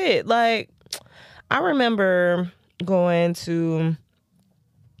 holy shit. Like, I remember going to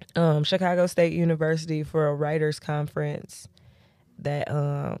Chicago State University for a writers conference that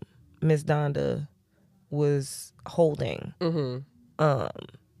Miss Donda was holding. Mm-hmm.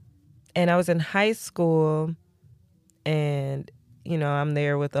 And I was in high school, and, you know, I'm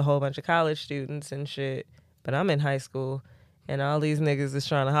there with a whole bunch of college students and shit, but I'm in high school, and all these niggas is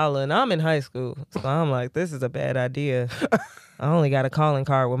trying to holler, and I'm in high school. So I'm like, this is a bad idea. I only got a calling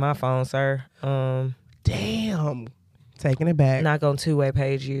card with my phone, sir. Damn. Taking it back. Not gonna two-way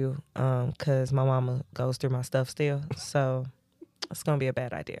page you, cause my mama goes through my stuff still, so it's gonna be a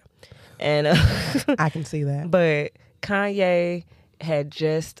bad idea. And I can see that. but Kanye had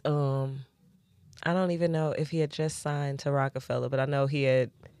just, I don't even know if he had just signed to Rockefeller, but I know he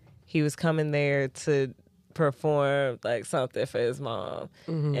was coming there to perform like something for his mom,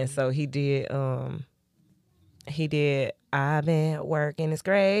 and so he did. I've been working this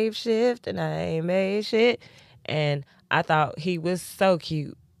grave shift and I ain't made shit, and I thought he was so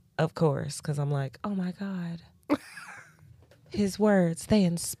cute, of course, because I'm like, oh my God. His words, they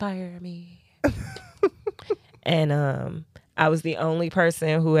inspire me. And I was the only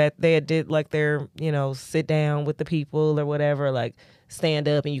person who they did like their, sit down with the people or whatever, like stand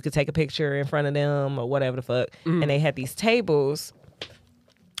up and you could take a picture in front of them or whatever the fuck. And they had these tables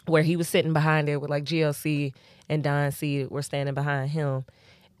where he was sitting behind it with like GLC and Don C were standing behind him.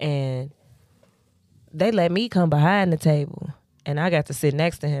 And they let me come behind the table, and I got to sit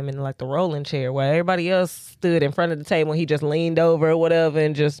next to him in like the rolling chair where everybody else stood in front of the table. And he just leaned over or whatever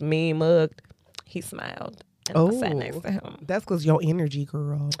and just me mugged. He smiled, and I sat next to him. That's because your energy,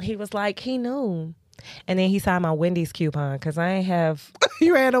 girl. He was like, he knew. And then he signed my Wendy's coupon because I ain't have.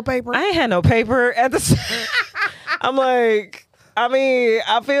 You had no paper? I ain't had no paper at the. I'm like,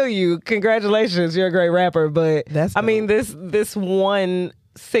 I feel you. Congratulations, you're a great rapper, but That's this one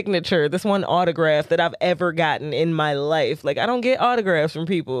signature, this one autograph that I've ever gotten in my life. Like, I don't get autographs from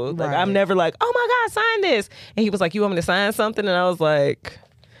people. Like, I'm never like, oh my God, sign this. And he was like, you want me to sign something? And I was like,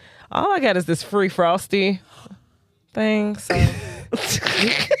 all I got is this free Frosty thing. So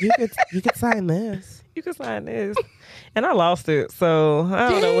you could sign this. You can sign this. And I lost it, so I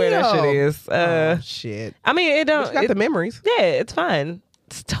don't know where that shit is. Shit. I mean, it don't. But you got the memories. Yeah, it's fine.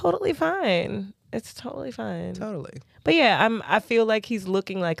 It's totally fine. It's totally fine. Totally. But yeah, I feel like he's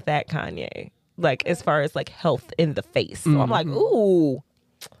looking like that Kanye, like as far as like health in the face. So I'm like, ooh,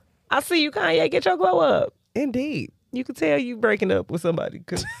 I see you, Kanye. Get your glow up. Indeed. You can tell you breaking up with somebody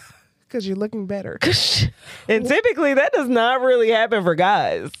because you're looking better. And typically that does not really happen for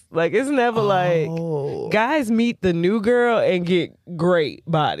guys. Like, it's never like guys meet the new girl and get great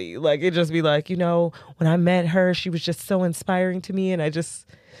body. Like, it just be like, when I met her, she was just so inspiring to me, and I just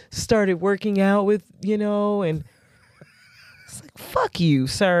started working out with, and it's like, fuck you,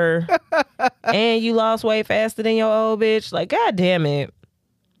 sir. And you lost weight faster than your old bitch. Like, God damn it.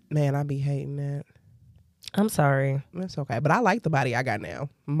 Man, I be hating that. I'm sorry. That's okay. But I like the body I got now.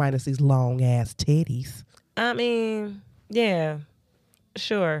 Minus these long ass titties. I mean, yeah,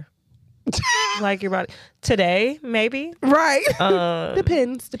 sure. Like your body. Today, maybe. Right.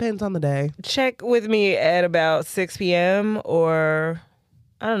 Depends on the day. Check with me at about 6 p.m. or,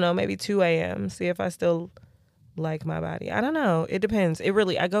 I don't know, maybe 2 a.m. See if I still like my body. I don't know. It depends. It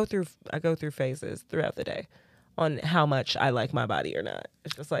really, I go through phases throughout the day on how much I like my body or not.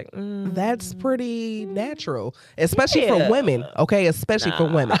 It's just like, that's pretty natural, especially for women. Okay, especially for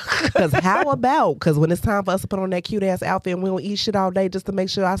women. Because when it's time for us to put on that cute ass outfit and we don't eat shit all day just to make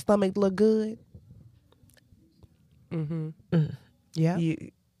sure our stomach look good. Yeah.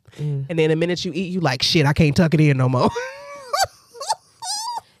 And then the minute you eat, you like, shit, I can't tuck it in no more.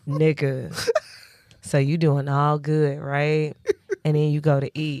 Nigga. So you doing all good, right? And then you go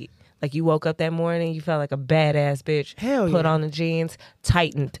to eat. Like, you woke up that morning, you felt like a badass bitch. Hell yeah. Put on the jeans,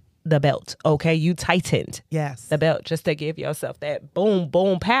 tightened the belt, okay? You tightened the belt just to give yourself that boom,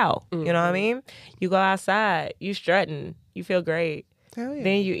 boom, pow. You know what I mean? You go outside, you strutting, you feel great. Hell yeah.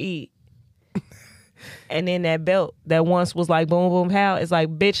 Then you eat. And then that belt that once was like boom, boom, pow, it's like,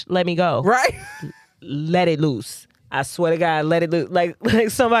 bitch, let me go. Right? Let it loose. I swear to God, let it loose. Like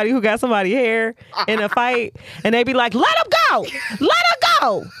somebody who got somebody's hair in a fight, and they be like, let him go! Let her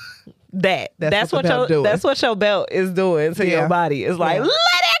go! That's what your belt is doing to your body. It's like, let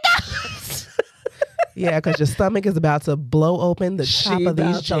it go. Yeah, because your stomach is about to blow open the top of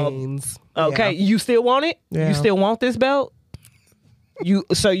these jeans. Okay, you still want it? Yeah. You still want this belt? You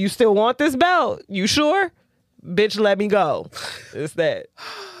still want this belt? You sure? Bitch, let me go. It's that.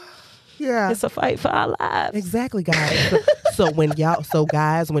 Yeah. It's a fight for our lives. Exactly, guys. So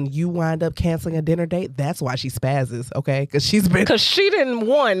guys, when you wind up canceling a dinner date, that's why she spazzes, okay? Because she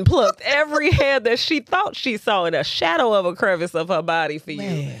didn't plucked every hair that she thought she saw in a shadow of a crevice of her body for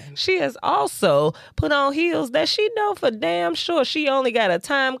you. She has also put on heels that she know for damn sure she only got a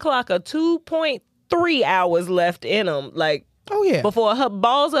time clock of 2.3 hours left in them. Like, oh yeah, before her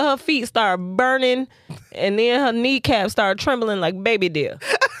balls of her feet start burning, and then her kneecaps start trembling like baby deer.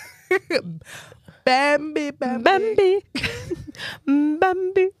 Bambi. Bambi.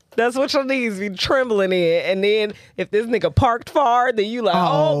 Bambi. That's what your knees be trembling in. And then if this nigga parked far, then you like,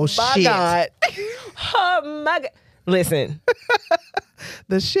 oh my shit. God. Oh my God. Listen,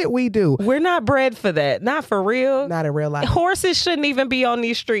 The shit we do. we're not bred for that. Not for real. Not in real life. Horses shouldn't even be on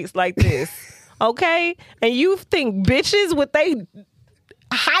these streets like this. Okay? And you think bitches with they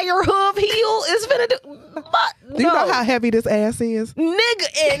higher hoof heel is finna do? Do you know how heavy this ass is?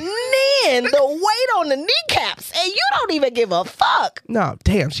 Nigga, and then the weight on the kneecaps, and you don't even give a fuck. No,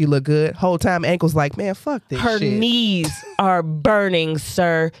 damn, she look good. Whole time ankles like, man, fuck this Her shit. knees are burning,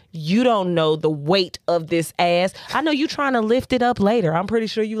 sir. You don't know the weight of this ass. I know you trying to lift it up later. I'm pretty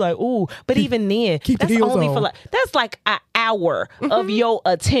sure you like, ooh, but even then, keep the that's heels only on. for like that's like an hour of your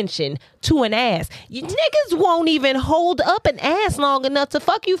attention to an ass. You niggas won't even hold up an ass long enough to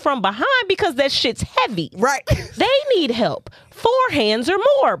fuck you from behind because that shit's heavy. Right. They need help. 4 hands or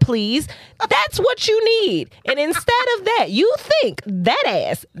more, please. That's what you need. And instead of that, you think that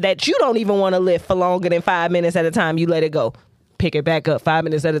ass that you don't even want to lift for longer than 5 minutes at a time, you let it go. Pick it back up 5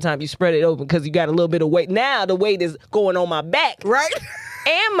 minutes at a time. You spread it open because you got a little bit of weight. Now the weight is going on my back. Right.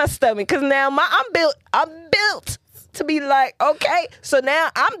 And my stomach. Because now I'm built to be like, okay. So now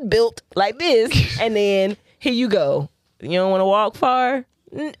I'm built like this. And then here you go. You don't want to walk far?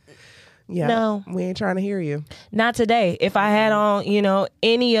 Yeah. No. We ain't trying to hear you. Not today. If I had on,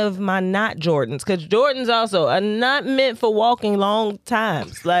 any of my not Jordans, because Jordans also are not meant for walking long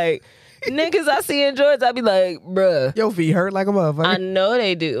times. Like, niggas I see in Jordans, I be like, bruh. Your feet hurt like a motherfucker. I know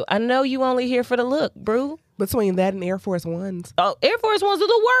they do. I know you only here for the look, bro. Between that and Air Force Ones. Oh, Air Force Ones are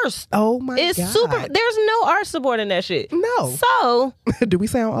the worst. Oh my It's God. super. There's no arch support in that shit. No. So, Do we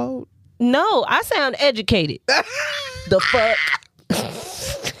sound old? no, I sound educated. The fuck?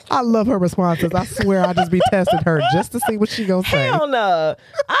 I love her responses. I swear I just be testing her just to see what she gonna say. Hell no.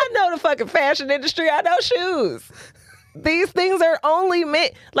 I know the fucking fashion industry. I know shoes. These things are only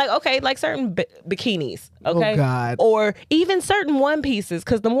meant, like certain bikinis, okay? Oh, God. Or even certain one pieces,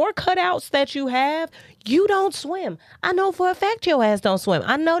 because the more cutouts that you have, you don't swim. I know for a fact your ass don't swim.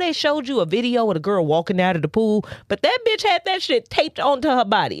 I know they showed you a video with a girl walking out of the pool, but that bitch had that shit taped onto her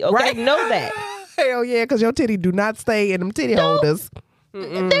body, okay? Right. Know that. Hell yeah, because your titty do not stay in them titty holders. They're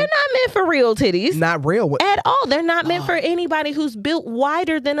not meant for real titties. Not real. At all. They're not meant for anybody who's built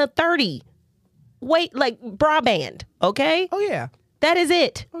wider than a 30. Wait, like bra band, okay? Oh yeah. That is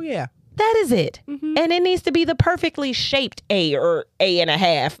it. Oh yeah. That is it. And it needs to be the perfectly shaped A or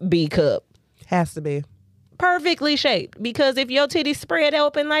A.5 B cup. Has to be. Perfectly shaped. Because if your titties spread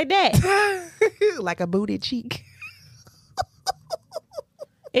open like that, Like a booty cheek.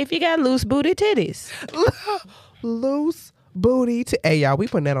 if you got loose booty titties, Loose booty. Hey y'all, we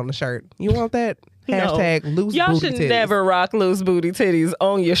putting that on the shirt. You want that? No. Hashtag loose y'all booty should titties. never rock loose booty titties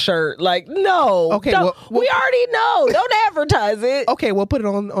on your shirt. Like, no. Okay, Don't- well- we already know. Don't advertise it. Okay, we'll put it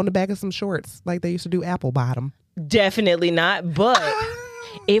on the back of some shorts like they used to do apple bottom. Definitely not. But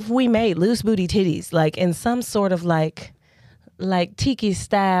if we made loose booty titties, like in some sort of like tiki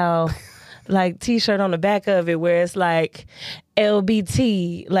style, like t-shirt on the back of it where it's like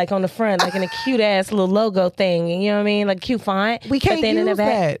LBT, like on the front, like in a cute ass little logo thing. You know what I mean? Like cute font. We can't But then in the use back,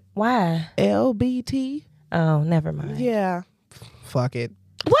 that. why? LBT? Oh, never mind. Yeah. Fuck it.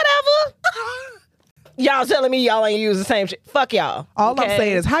 Whatever. Y'all telling me y'all ain't use the same shit. Fuck y'all. All okay? I'm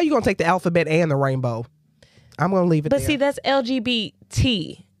saying is, how you gonna take the alphabet and the rainbow? I'm gonna leave it But there. see, that's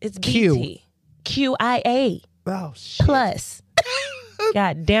LGBT. It's Q. BT. QIA Oh shit. plus.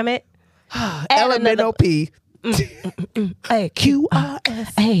 God damn it. LMNOP. Hey,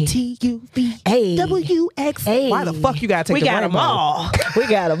 QRSTUV Hey. WX. Hey. Why the fuck you gotta take We the got rainbow? them all. We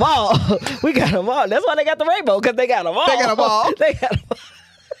got them all. We got them all. That's why they got the rainbow, because they got them all. They got 'em all. They got 'em all.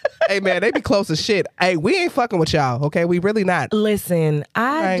 Hey man, they be close as shit. Hey, we ain't fucking with y'all, okay? We really not. Listen,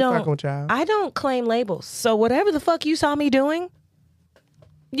 I ain't fucking with y'all. I don't claim labels. So whatever the fuck you saw me doing,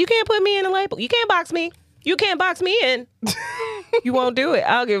 you can't put me in a label. You can't box me. You can't box me in. You won't do it.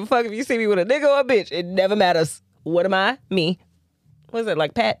 I don't give a fuck if you see me with a nigga or a bitch. It never matters. What am I? Me. What is it,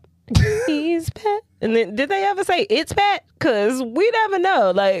 like Pat? He's Pat. And then did they ever say it's Pat? Because we never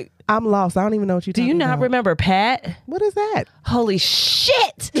know. Like, I'm lost. I don't even know what you do talking you not about. remember Pat? What is that? Holy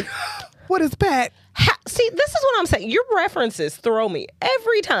shit. What is Pat? See, this is what I'm saying. Your references throw me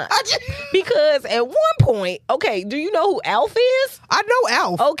every time. Because at one point, okay, do you know who Alf is? I know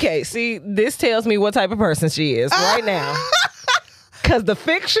Alf. Okay, see, this tells me what type of person she is right now. Because the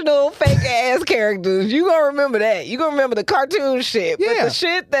fictional fake ass characters, you gonna remember that. You gonna remember the cartoon shit. But Yeah. the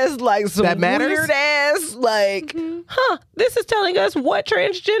shit that's like some That matters? weird ass, like, this is telling us what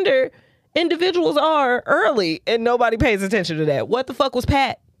transgender individuals are early, and nobody pays attention to that. What the fuck was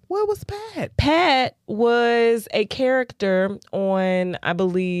Pat? What was Pat? Pat was a character on, I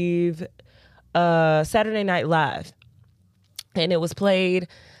believe, Saturday Night Live. And it was played,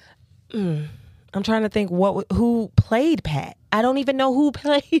 I'm trying to think who played Pat. I don't even know who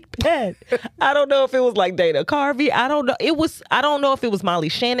played Pat. I don't know if it was like Dana Carvey. I don't know. I don't know if it was Molly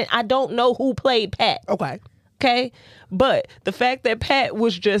Shannon. I don't know who played Pat. Okay. But the fact that Pat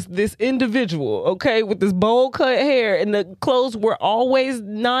was just this individual, okay, with this bowl cut hair and the clothes were always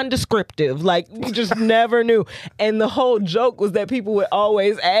nondescriptive, like you just never knew. And the whole joke was that people would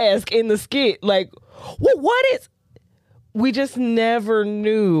always ask in the skit, like, well, what is... We just never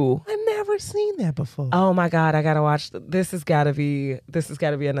knew. I never seen that before. Oh my God, I gotta watch. This has gotta be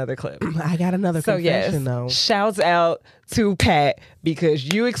another clip. I got another confession though. Shouts out to Pat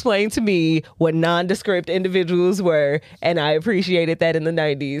because you explained to me what nondescript individuals were, and I appreciated that in the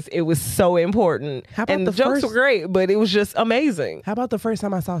 90s. It was so important. How about and the the jokes first- were great, but it was just amazing. How about the first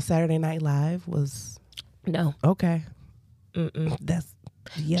time I saw Saturday Night Live was... No. Okay. That's...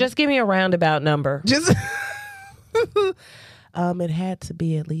 Yeah. Just give me a roundabout number. Just... it had to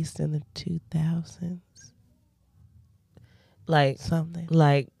be at least in the 2000s. Like something.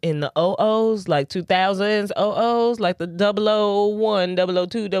 Like in the 00s, like 2000s, 00s, like the 001,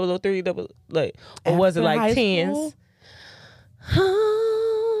 002, 003, like, or was it After high like 10s?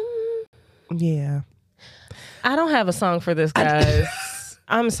 Yeah. I don't have a song for this, guys.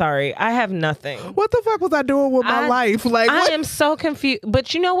 I'm sorry. I have nothing. What the fuck was I doing with my life? Like, I what? am so confused.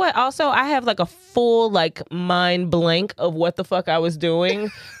 But you know what? Also, I have like a full like mind blank of what the fuck I was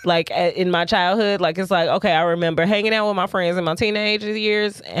doing like in my childhood. Like, it's like, okay, I remember hanging out with my friends in my teenage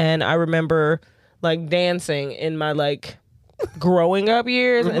years, and I remember like dancing in my like growing up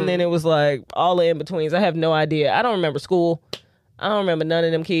years, and then it was like all the in-betweens. I have no idea. I don't remember school. I don't remember none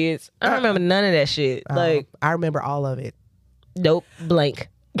of them kids. I don't remember none of that shit. Like, I remember all of it. nope, blank.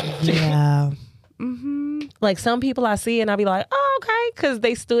 Yeah. Like some people I see and I be like, oh, okay, because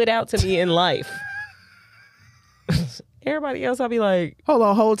they stood out to me in life. Everybody else, I'll be like, Hold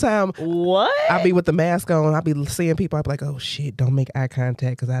on, whole time what? I'll be with the mask on. I'll be seeing people. I'll be like, oh shit, don't make eye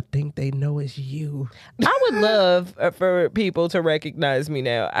contact because I think they know it's you. I would love for people to recognize me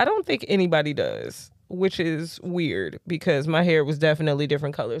now. I don't think anybody does, which is weird because my hair was definitely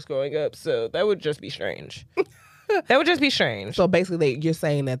different colors growing up. So that would just be strange. That would just be strange. So basically, you're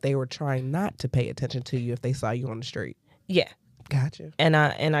saying that they were trying not to pay attention to you if they saw you on the street. Yeah. Gotcha. And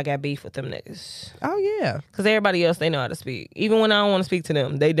I got beef with them niggas. Oh yeah. Because everybody else, they know how to speak. Even when I don't want to speak to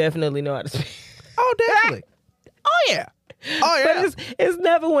them, they definitely know how to speak. Oh definitely. Oh yeah. Oh yeah. But it's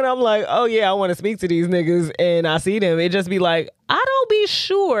never when I'm like, oh yeah, I want to speak to these niggas and I see them. It just be like, I don't be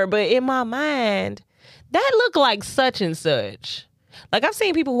sure, but in my mind, that look like such and such. Like I've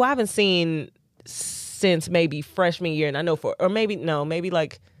seen people who I haven't seen since maybe freshman year, and I know maybe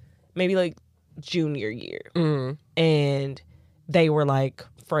like junior year, and they were like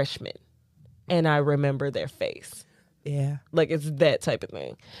freshmen, and I remember their face. Yeah. Like it's that type of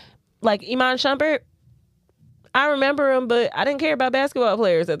thing. Like Iman Shumpert, I remember him, but I didn't care about basketball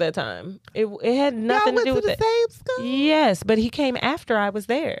players at that time. It had nothing to do with the it. same school? Yes, but he came after I was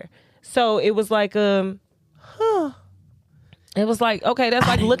there, so it was like It was like, okay, that's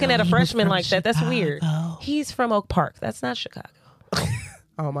like looking at a freshman like that. That's weird. He's from Oak Park. That's not Chicago.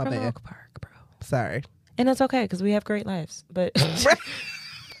 Oh my From bad. Oak Park, bro. Sorry. And it's okay because we have great lives. But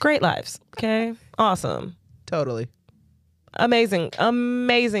great lives. Okay. Awesome. Totally. Amazing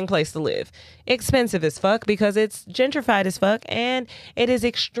place to live. Expensive as fuck because it's gentrified as fuck, and it is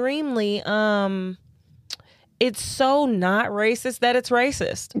extremely it's so not racist that it's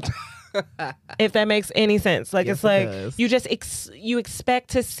racist. If that makes any sense. Like, Yes, it's like does. you just you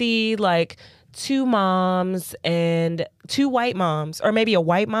expect to see like two moms and two white moms, or maybe a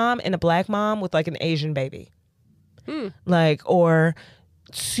white mom and a black mom with like an Asian baby. Like, or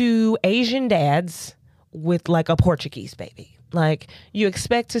two Asian dads with like a Portuguese baby. Like, you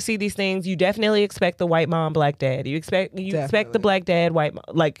expect to see these things. You definitely expect the white mom, black dad. You expect the black dad, white mom.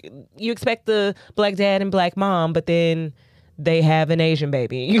 Like, you expect the black dad and black mom, but then they have an Asian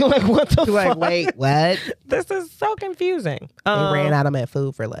baby. You're like, what the You're like, fuck? wait, what? This is so confusing. They ran out of that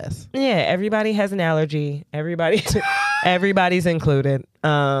food for less. Yeah, everybody has an allergy. Everybody's included.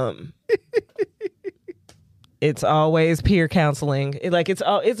 It's always peer counseling.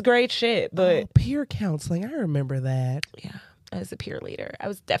 It's great shit, but Peer counseling. I remember that. yeah, as a peer leader, I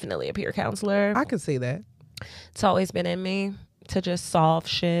was definitely a peer counselor. I can see that. It's always been in me to just solve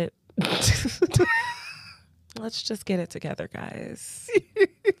shit. Let's just get it together, guys.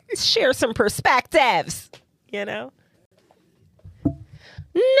 Share some perspectives, you know?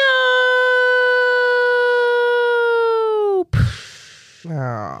 No!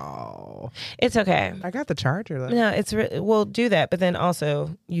 Oh. It's okay. I got the charger though. No, we'll do that, but then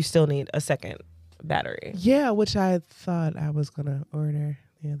also you still need a second battery. Yeah, which I thought I was gonna order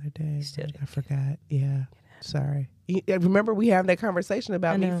the other day. Still I forgot. Yeah, sorry. Remember we having that conversation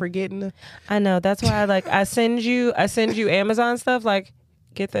about me forgetting. I know. That's why I send you Amazon stuff. Like,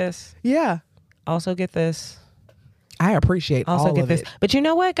 get this. Yeah. Also get this. I appreciate Also all get of this. it. But you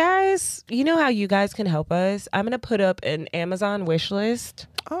know what, guys? You know how you guys can help us? I'm going to put up an Amazon wish list.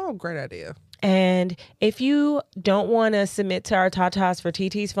 Oh, great idea. And if you don't want to submit to our Tatas for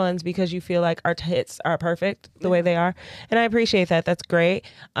TT's funds because you feel like our hits are perfect the way they are, and I appreciate that. That's great.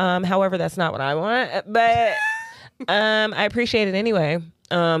 However, that's not what I want. But I appreciate it anyway.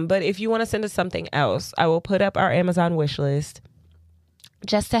 But if you want to send us something else, I will put up our Amazon wish list.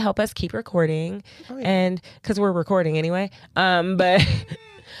 Just to help us keep recording, and because we're recording anyway. But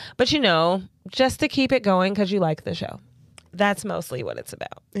you know, just to keep it going because you like the show. That's mostly what it's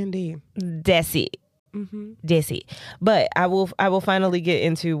about. Indeed. Desi. Desi. But I will finally get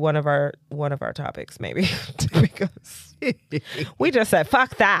into one of our topics maybe because we just said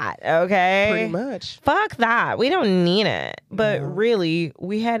fuck that. Okay. Pretty much. Fuck that. We don't need it. But really,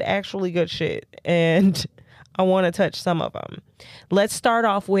 we had actually good shit, and I want to touch some of them. Let's start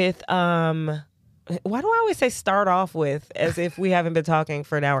off with, why do I always say start off with as if we haven't been talking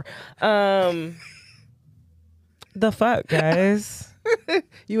for an hour? The fuck, guys?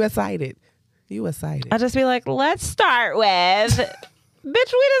 You excited. I just be like, let's start with, bitch, we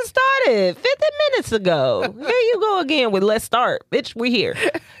done started 50 minutes ago. Here you go again with let's start. Bitch, we here.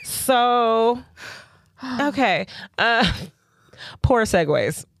 So, okay. Poor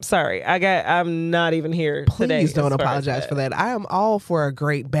segues. Sorry. I'm not even here today. Please don't apologize for that. I am all for a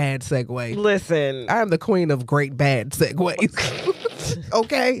great bad segue. Listen. I am the queen of great bad segues.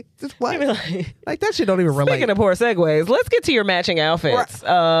 Okay? Just what? Like that shit don't even relate. Speaking of poor segues, let's get to your matching outfits.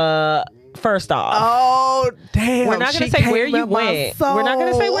 First off. Oh, damn. We're not going to say where you went. We're not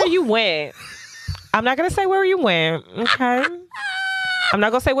going to say where you went. I'm not going to say where you went. Okay? I'm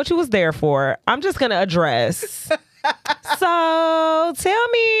not going to say what you was there for. I'm just going to address. So tell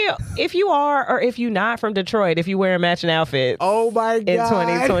me if you are or if you're not from Detroit, if you wear matching outfits. Oh my God. In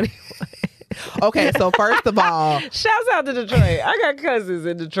 2020. Okay, so first of all, shouts out to Detroit. I got cousins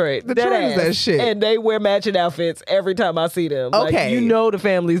in Detroit. Detroit is that shit. And they wear matching outfits every time I see them. Okay. Like, you know the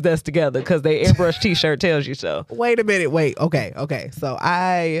family's that's together because they airbrush t-shirt tells you so. Wait a minute. Wait. Okay. So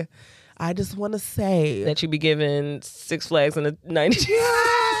I just want to say that you be giving Six Flags in the 90s.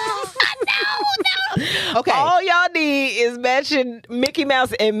 No. Okay. All y'all need is matching Mickey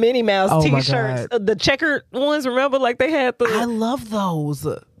Mouse and Minnie Mouse t-shirts. The checkered ones, remember? Like they had the. I love those.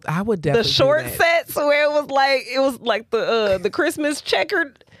 I would definitely. The short sets where it was like the Christmas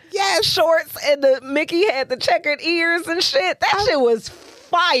checkered shorts, and the Mickey had the checkered ears and shit. That shit was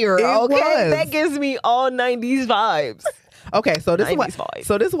fire. Okay, that gives me all 90s vibes. Okay, so this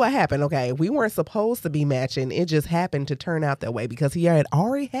is what happened. Okay, we weren't supposed to be matching. It just happened to turn out that way because he had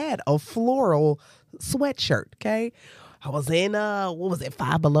already had a floral sweatshirt. Okay, I was in what was it,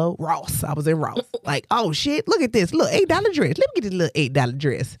 Five Below? Ross. I was in Ross. Like, oh shit, look at this, look, $8 dress. Let me get this little $8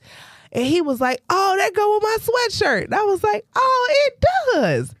 dress. And he was like, oh, that go with my sweatshirt. And I was like, oh, it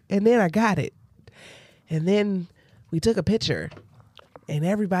does. And then I got it. And then we took a picture, and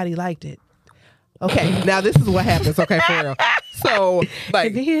everybody liked it. Okay, now this is what happens. Okay, for real. So,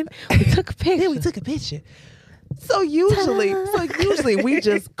 like, and then we took a picture. So usually we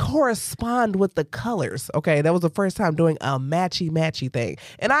just correspond with the colors. Okay, that was the first time doing a matchy thing,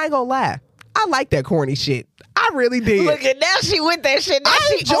 and I ain't gonna lie, I like that corny shit. I really did. Look at now she with that shit. Now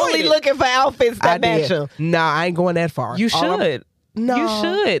she only looking for outfits that match them. Nah, I ain't going that far. You should. No, you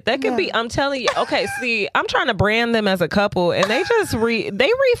should. That could be. I'm telling you. Okay, see, I'm trying to brand them as a couple, and they just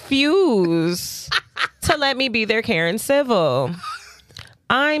they refuse to let me be their Karen Civil.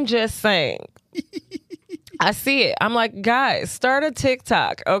 I'm just saying. I see it. I'm like, guys, start a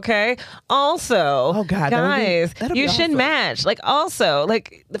TikTok, okay? Also, oh God, guys, you should match. Like, also,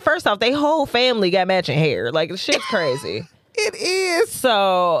 like, first off, they whole family got matching hair. Like, the shit's crazy. It is.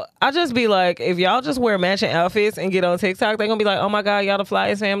 So I'll just be like, if y'all just wear matching outfits and get on TikTok, they're gonna be like, oh my God, y'all the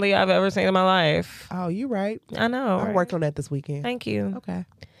flyest family I've ever seen in my life. Oh, you right. I know. I'll work on that this weekend. Thank you. Okay.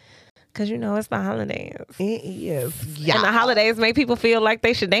 Because you know it's the holidays. It is. Yeah. And the holidays make people feel like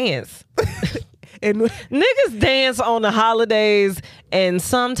they should dance. And niggas dance on the holidays and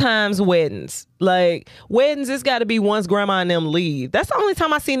sometimes weddings. Like, weddings, it's got to be once grandma and them leave. That's the only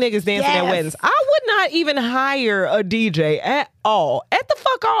time I see niggas dancing at weddings. I would not even hire a DJ at all. At the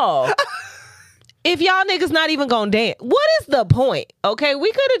fuck all. If y'all niggas not even gonna dance, what is the point? Okay,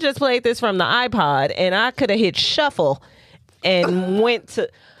 we could have just played this from the iPod and I could have hit shuffle and went to...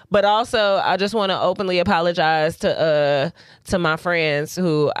 But also, I just want to openly apologize to my friends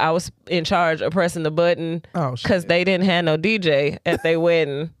who I was in charge of pressing the button because they didn't have no DJ at their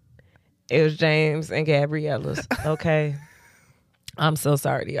wedding. It was James and Gabriella's. Okay. I'm so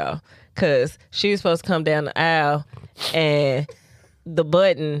sorry to y'all. Because she was supposed to come down the aisle and the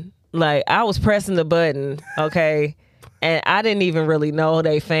button, like, I was pressing the button, okay? And I didn't even really know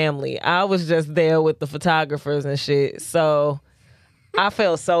they family. I was just there with the photographers and shit. So I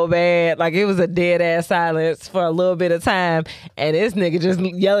felt so bad. Like, it was a dead-ass silence for a little bit of time. And this nigga just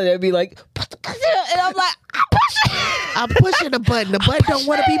yelling at me like, and I'm like, I'm pushing the button. The button don't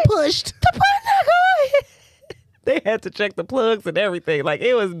want to be pushed. The button not going. They had to check the plugs and everything. Like,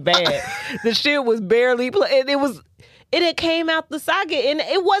 it was bad. The shit was barely and it had came out the socket, and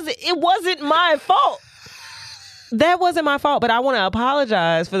it wasn't my fault. That wasn't my fault, but I want to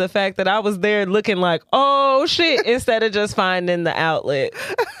apologize for the fact that I was there looking like, oh shit, instead of just finding the outlet.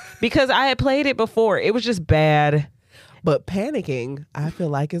 Because I had played it before. It was just bad. But panicking, I feel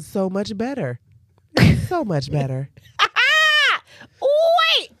like it's so much better. So much better.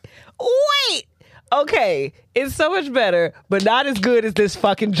 Wait. Okay, it's so much better, but not as good as this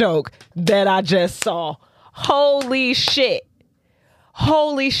fucking joke that I just saw. Holy shit.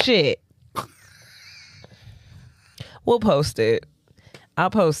 We'll post it. I'll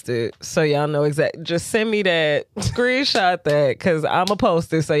post it so y'all know exactly. Just send me that, screenshot that, because I'm going to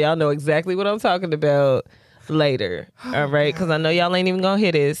post it so y'all know exactly what I'm talking about later. All right? Because I know y'all ain't even going to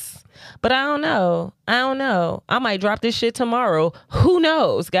hear this. But I don't know. I might drop this shit tomorrow. Who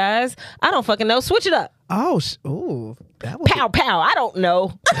knows, guys? I don't fucking know. Switch it up. Ooh. That was Pow, pow. I don't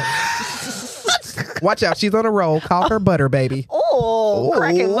know. Watch out. She's on a roll. Call her butter, baby. Oh,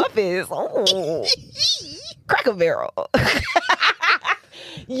 cracking muffins. Oh. Cracker Barrel.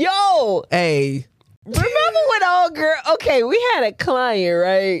 Yo. Hey. Remember when old girl... Okay, we had a client,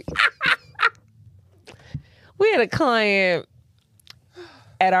 right? We had a client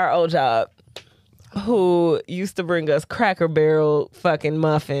at our old job who used to bring us Cracker Barrel fucking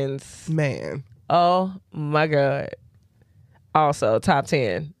muffins. Man. Oh my God. Also, top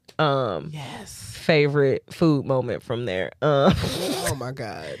 10. Yes. Favorite food moment from there. Oh my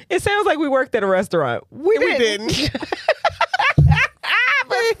God. It sounds like we worked at a restaurant. We didn't.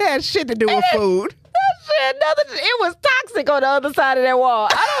 But it had shit to do with food. It was toxic on the other side of that wall.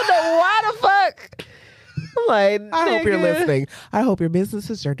 I don't know why the fuck. I'm like, I hope you're nigga. listening. I hope your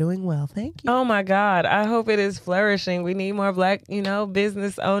businesses are doing well. Thank you. Oh my God. I hope it is flourishing. We need more black,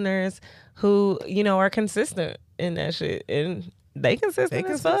 business owners who, are consistent in that shit. And they consistent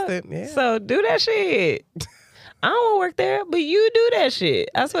as fuck. Yeah. So do that shit. I don't want to work there, but you do that shit.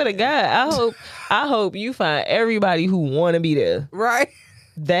 I swear to God. I hope you find everybody who want to be there. Right.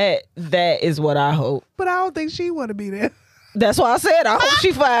 That is what I hope. But I don't think she want to be there. That's why I said I hope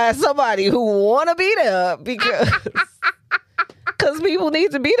she finds somebody who want to be there because people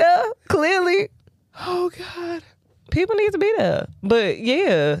need to be there. Clearly, Oh God. people need to be there. But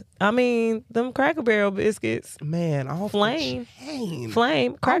yeah, I mean, them Cracker Barrel biscuits, Man, all Flame.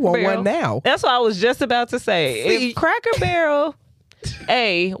 Flame. Cracker I want Barrel. one now. That's what I was just about to say. See? If Cracker Barrel,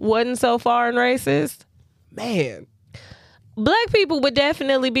 wasn't so far and racist, Man. black people would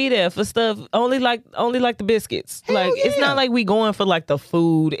definitely be there for stuff only like the biscuits. Hell Like it's yeah. not like we going for like the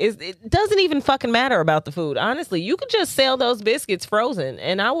food. It doesn't even fucking matter about the food. Honestly, you could just sell those biscuits frozen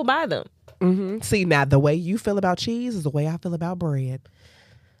and I will buy them. See, now the way you feel about cheese is the way I feel about bread.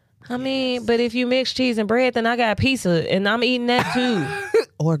 I mean, but if you mix cheese and bread, then I got pizza and I'm eating that too.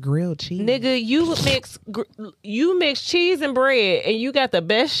 Or grilled cheese. Nigga, you mix cheese and bread and you got the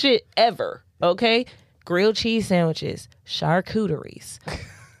best shit ever. Okay, grilled cheese sandwiches, charcuteries,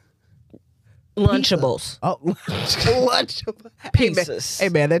 Lunchables. Oh, Lunchables. Pizzas. Hey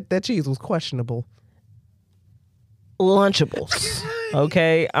man, that cheese was questionable. Lunchables.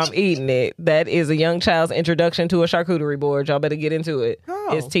 Okay, I'm eating it. That is a young child's introduction to a charcuterie board. Y'all better get into it.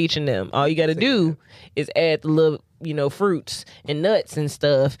 Oh. It's teaching them. All you got to do is add the little, fruits and nuts and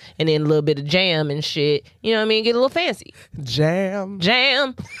stuff, and then a little bit of jam and shit. You know what I mean? Get a little fancy. Jam.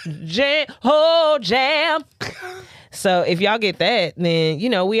 Oh, jam. So if y'all get that, then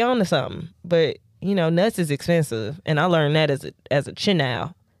we on to something. But nuts is expensive, and I learned that as a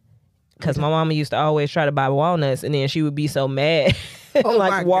chinau. Because my mama used to always try to buy walnuts, and then she would be so mad, Oh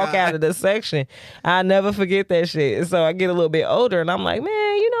my walk God. out of the section. I never forget that shit. So I get a little bit older, and I'm like, man,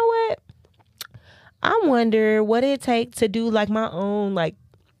 you know what? I wonder what it take to do like my own like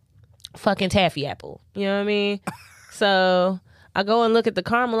fucking taffy apple. You know what I mean? So I go and look at the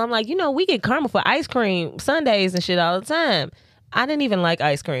caramel. I'm like, we get caramel for ice cream Sundays and shit all the time. I didn't even like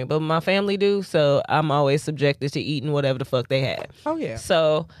ice cream, but my family do, so I'm always subjected to eating whatever the fuck they had. Oh, yeah.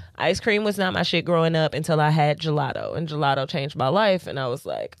 So ice cream was not my shit growing up until I had gelato, and gelato changed my life, and I was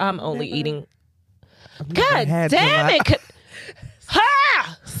like, I'm only eating. God damn it!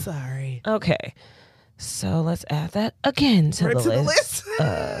 Ha! Sorry. Okay, so let's add that again to the list.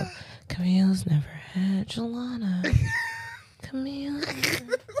 Camille's never had gelato. Camille's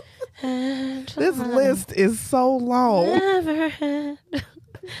never had gelato. This list is so long.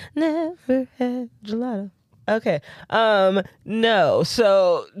 Never had gelato. Okay. No.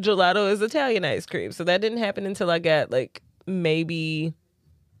 So gelato is Italian ice cream. So that didn't happen until I got like maybe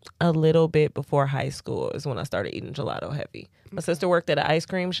a little bit before high school is when I started eating gelato heavy. My sister worked at an ice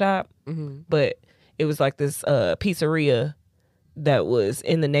cream shop, but it was like this pizzeria that was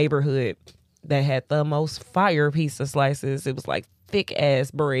in the neighborhood that had the most fire pizza slices. It was like thick ass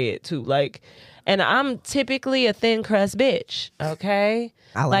bread too. Like, and I'm typically a thin crust bitch. Okay.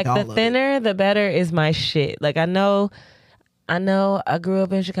 I like all the of thinner, the better is my shit. Like I know I grew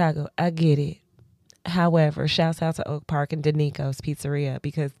up in Chicago. I get it. However, shouts out to Oak Park and Danico's Pizzeria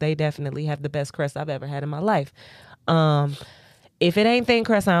because they definitely have the best crust I've ever had in my life. If it ain't thin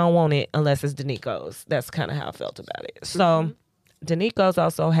crust, I don't want it unless it's Danico's. That's kind of how I felt about it. So Danico's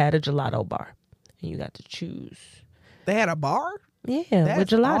also had a gelato bar, and you got to choose. They had a bar? Yeah, That's with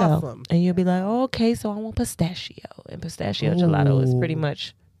gelato. awesome. And you'll be like, oh, okay, so I want pistachio. And pistachio gelato is pretty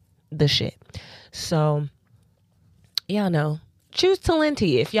much the shit. So, y'all know. Choose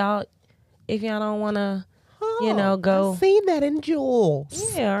Talenti if y'all don't want to, go. I've seen that in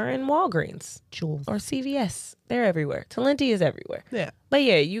Jules. Yeah, or in Walgreens. Jules. Or CVS. They're everywhere. Talenti is everywhere. Yeah. But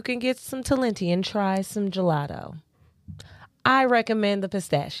yeah, you can get some Talenti and try some gelato. I recommend the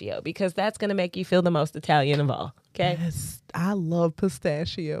pistachio because that's going to make you feel the most Italian of all. Okay? Yes, I love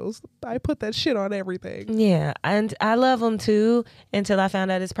pistachios. I put that shit on everything. Yeah, and I love them too until I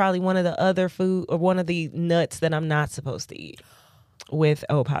found out it's probably one of the other food or one of the nuts that I'm not supposed to eat with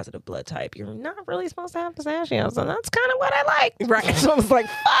O positive blood type. You're not really supposed to have pistachios, and that's kind of what I like. Right. So I was like,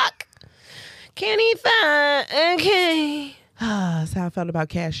 fuck, can't eat that. Okay. That's how I felt about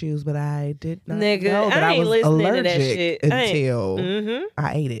cashews, but I did not Nigga, know that I I ain't was listening to allergic that shit. until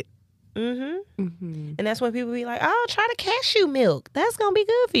I ate it. And that's when people be like, oh, try the cashew milk. That's going to be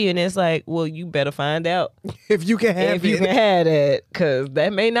good for you. And it's like, well, you better find out If you can have if you can have it, because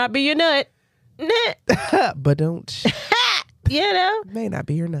that may not be your nut. but don't. You know? May not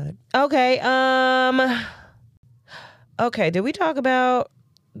be your nut. Okay. Okay, did we talk about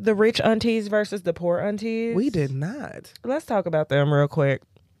the rich aunties versus the poor aunties? We did not. Let's talk about them real quick.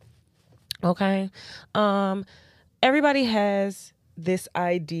 Okay. Everybody has this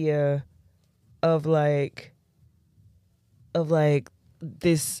idea of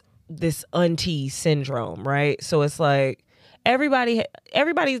this auntie syndrome, right? So it's like everybody's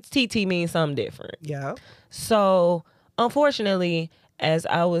TT means something different. Yeah. So unfortunately, as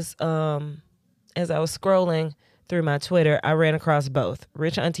I was scrolling through my Twitter, I ran across both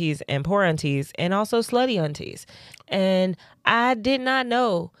rich aunties and poor aunties, and also slutty aunties. And I did not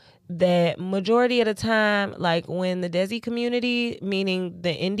know that majority of the time, like when the Desi community, meaning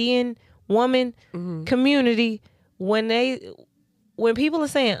the Indian woman community, when people are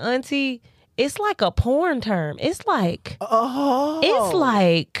saying auntie, it's like a porn term. It's like it's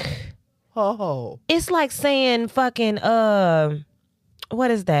like saying fucking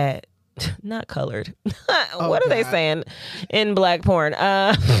what is that? Not colored. What are they saying in black porn?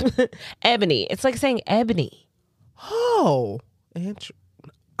 Ebony. It's like saying ebony.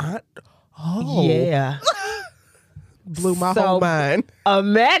 Yeah. Blew my whole mind.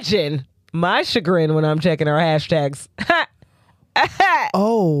 Imagine my chagrin when I'm checking our hashtags.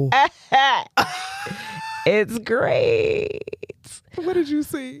 It's great. What did you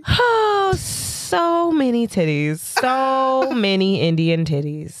see? Oh, so many titties. So many Indian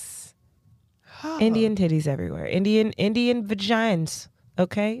titties. Indian titties everywhere. Indian vagines.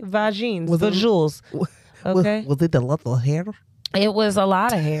 Okay? Vagines. Vajules. Okay? Was it the little hair? It was a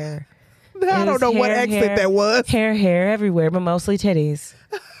lot of hair. I don't know what accent that was. Hair everywhere, but mostly titties.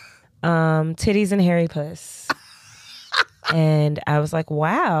 Titties and hairy puss. And I was like,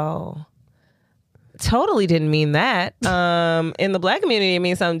 wow. Totally didn't mean that. In the black community, it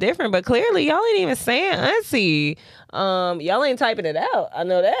means something different, but clearly y'all ain't even saying auntie. Y'all ain't typing it out. I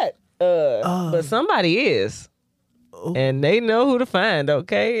know that. But somebody is. And they know who to find,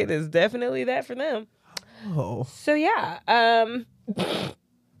 okay? It is definitely that for them. Oh. So yeah.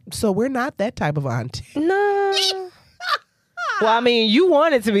 So we're not that type of auntie. No. Well, I mean, you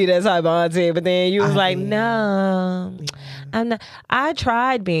wanted to be that type of auntie, but then you was no, I'm not. I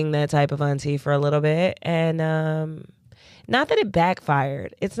tried being that type of auntie for a little bit, and Not that it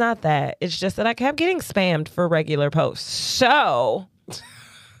backfired. It's not that. It's just that I kept getting spammed for regular posts. So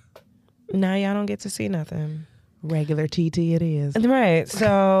now y'all don't get to see nothing. Regular TT it is. Right.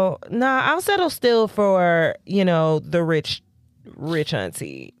 So I'll settle still for, the rich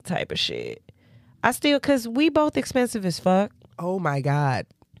auntie type of shit. Because we both expensive as fuck. Oh my God.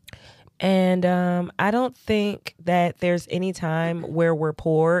 And I don't think that there's any time where we're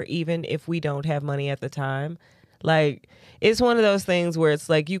poor, even if we don't have money at the time. Like, it's one of those things where it's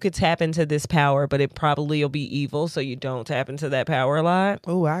like you could tap into this power, but it probably will be evil, so you don't tap into that power a lot.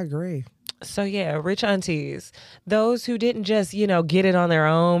 Oh, I agree. So, yeah, rich aunties. Those who didn't just, get it on their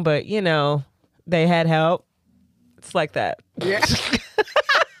own, but, they had help. It's like that. Yeah.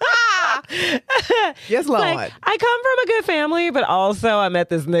 Yes, Lord. Like, I come from a good family, but also I met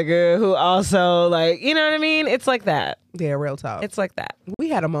this nigga who also, like, you know what I mean? It's like that. Yeah, real talk. It's like that. We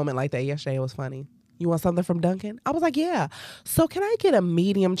had a moment like that yesterday. It was funny. You want something from Dunkin'? I was like, yeah. So can I get a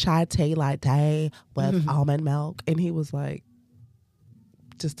medium chai tea latte with almond milk? And he was like,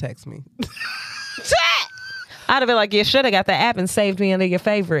 just text me. I'd have been like, you should have got the app and saved me under your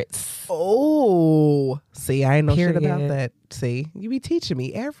favorites. Oh, see, I ain't know shit Period. about that. See, you be teaching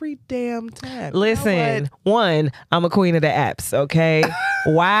me every damn time. Listen, one, I'm a queen of the apps, okay?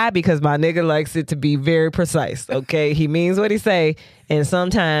 Why? Because my nigga likes it to be very precise, okay? He means what he say, and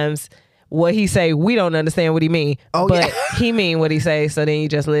sometimes what he say, we don't understand what he mean. Oh, but yeah. he mean what he say, so then you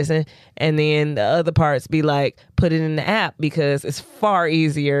just listen. And then the other parts be like, put it in the app because it's far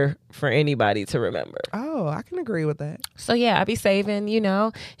easier for anybody to remember. Oh, I can agree with that. So yeah, I be saving,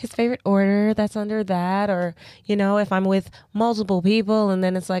 his favorite order that's under that, or, if I'm with multiple people and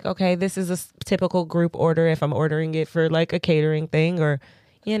then it's like, okay, this is a typical group order if I'm ordering it for like a catering thing, or,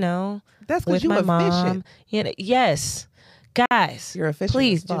 That's because with you my efficient. mom. Yes. Guys, You're efficient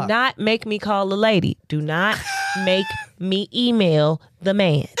please as do fuck. not make me call the lady. Do not make me email the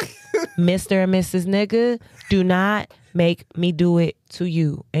man. Mr. and Mrs. Nigga, do not make me do it to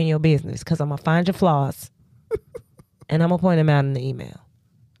you and your business, because I'm going to find your flaws and I'm going to point them out in the email.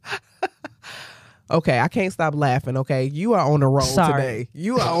 Okay, I can't stop laughing, okay? You are on a roll Sorry. today.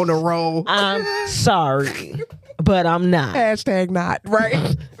 You are on a roll. I'm sorry, but I'm not. Hashtag not,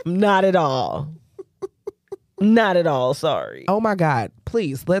 right? Not at all. Not at all sorry. Oh my God.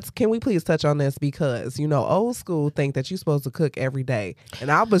 Please, can we please touch on this? Because, old school think that you're supposed to cook every day. And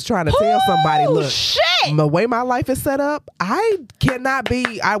I was trying to tell somebody, look, shit. the way my life is set up, I will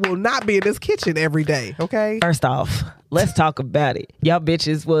not be in this kitchen every day, okay? First off, let's talk about it. Y'all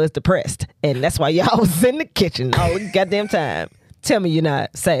bitches was depressed, and that's why y'all was in the kitchen all the goddamn time. Tell me you're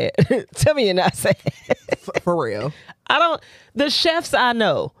not sad. Tell me you're not sad. For real. The chefs I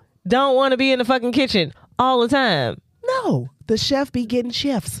know don't want to be in the fucking kitchen all the time. No, the chef be getting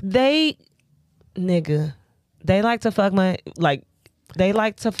chefs. They like to fuck they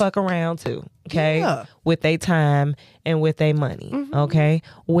like to fuck around too, okay? Yeah. With their time and with their money, okay?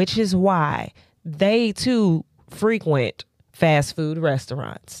 Which is why they too frequent fast food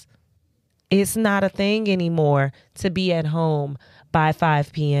restaurants. It's not a thing anymore to be at home by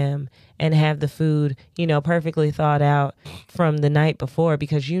 5 p.m. and have the food, perfectly thought out from the night before,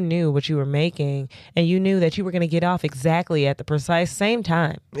 because you knew what you were making and you knew that you were going to get off exactly at the precise same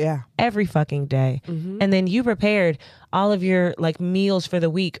time. Yeah. Every fucking day. And then you prepared all of your meals for the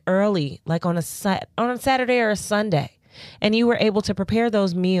week early, like on a Saturday or a Sunday. And you were able to prepare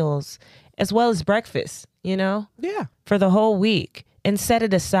those meals as well as breakfast, Yeah. for the whole week. And set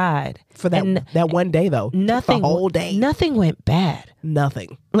it aside For that one day, though. Nothing. The whole day. Nothing went bad.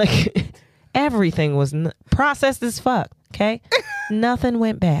 Nothing. Like everything was processed as fuck. Okay, nothing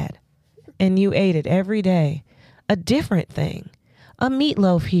went bad, and you ate it every day. A different thing, a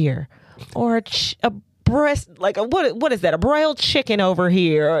meatloaf here, or a breast, what is that? A broiled chicken over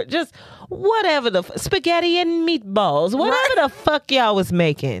here, or just whatever spaghetti and meatballs, whatever the fuck y'all was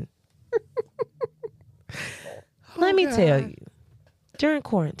making. Let me tell you. During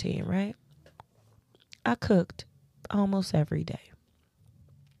quarantine, right? I cooked almost every day.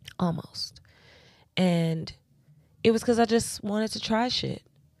 Almost. And it was because I just wanted to try shit.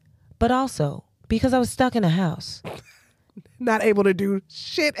 But also because I was stuck in a house. Not able to do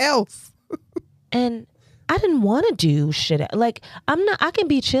shit else. And I didn't want to do shit. I can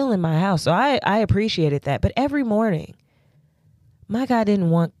be chill in my house. So I appreciated that. But every morning, my guy didn't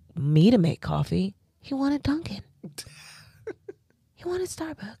want me to make coffee. He wanted Dunkin'. He wanted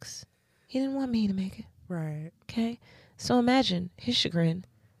Starbucks. He didn't want me to make it. Right. Okay? So imagine his chagrin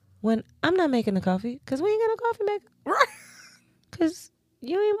when I'm not making the coffee because we ain't got no coffee maker. Right. Because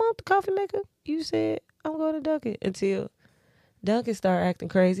you ain't want the coffee maker. You said, I'm going to Dunkin' until Dunkin' start acting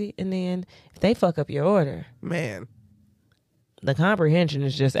crazy. And then if they fuck up your order, Man. The comprehension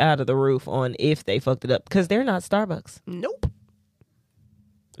is just out of the roof on if they fucked it up because they're not Starbucks. Nope.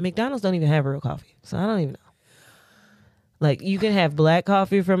 McDonald's don't even have real coffee, so I don't even know. Like, you can have black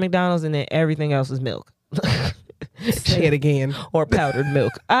coffee from McDonald's and then everything else is milk. Say it again. Or powdered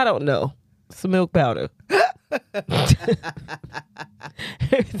milk. I don't know. It's milk powder.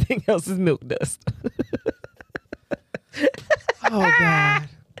 Everything else is milk dust. Oh, God.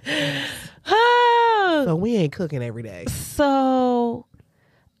 So we ain't cooking every day. So,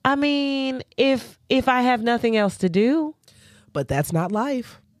 I mean, if I have nothing else to do. But that's not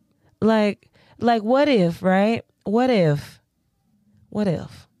life. Like what if, right? What if?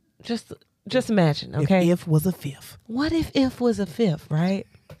 Just imagine, okay? If was a fifth. What if was a fifth, right?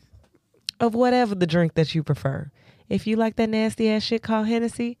 Of whatever the drink that you prefer. If you like that nasty ass shit called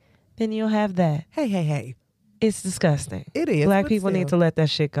Hennessy, then you'll have that. Hey. It's disgusting. It is. Black but people still. need to let that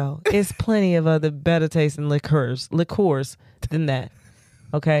shit go. It's plenty of other better tasting liqueurs than that.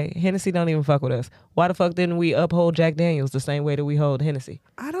 Okay? Hennessy don't even fuck with us. Why the fuck didn't we uphold Jack Daniels the same way that we hold Hennessy?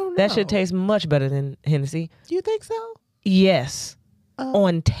 I don't know. That shit tastes much better than Hennessy. You think so? Yes.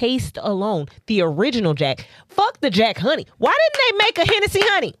 On taste alone. The original Jack. Fuck the Jack Honey. Why didn't they make a Hennessy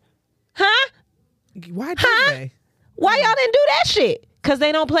Honey? Huh? Why didn't they? Why y'all didn't do that shit? Because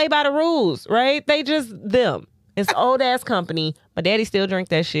they don't play by the rules, right? They just them. It's old ass company. My daddy still drink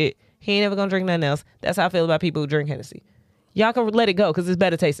that shit. He ain't ever gonna drink nothing else. That's how I feel about people who drink Hennessy. Y'all can let it go because it's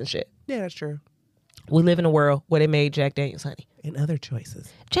better tasting shit. Yeah, that's true. We live in a world where they made Jack Daniels Honey. And other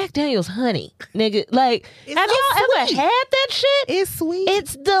choices. Jack Daniels Honey, nigga. Like, It's have so y'all ever sweet. had that shit? It's sweet.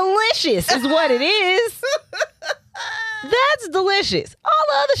 It's delicious, is what it is. That's delicious. All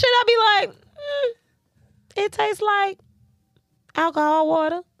the other shit, I'd be like, it tastes like alcohol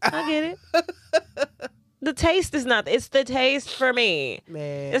water. I get it. The taste is not, it's the taste for me.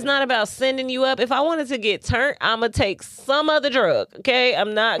 Man. It's not about sending you up. If I wanted to get turned, I'm going to take some other drug, okay?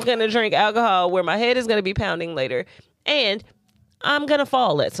 I'm not going to drink alcohol where my head is going to be pounding later. And I'm going to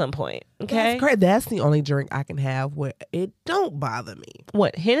fall at some point, okay? That's great. That's the only drink I can have where it don't bother me.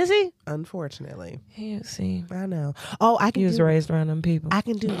 What, Hennessy? Unfortunately. Hennessy. I know. Oh, I can You was do, raised around them people. I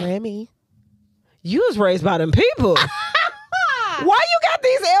can do Remy. You was raised by them people. Why you got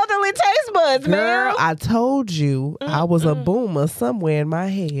these elderly taste buds, Girl, man? I told you I was a boomer somewhere in my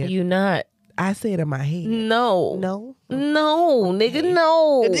head. You not. I said in my head. No. No? No, nigga,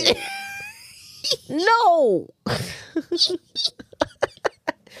 no. No.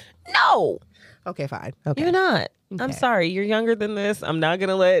 No. Okay, fine. Okay. You're not. I'm Okay. sorry. You're younger than this. I'm not going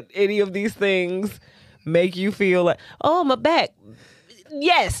to let any of these things make you feel like, oh, my back.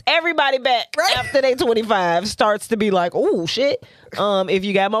 Yes, everybody back after they 25 starts to be like, oh, shit. If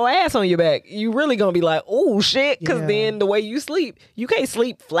you got more ass on your back, you really going to be like, oh, shit. Because Yeah. then the way you sleep, you can't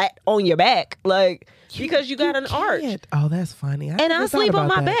sleep flat on your back. Like, because you got an arch. Can't. Oh, that's funny. And I never thought sleep on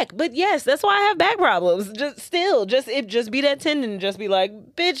about my that. back. But yes, that's why I have back problems. Just be that tendon. Just be like,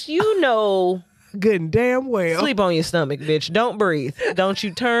 bitch, you know, Good and damn well. sleep on your stomach, bitch. Don't breathe. Don't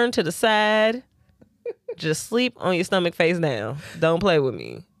you turn to the side. Just sleep on your stomach face down. Don't play with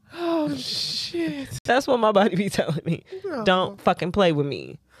me. Oh, shit. That's what my body be telling me. Oh. Don't fucking play with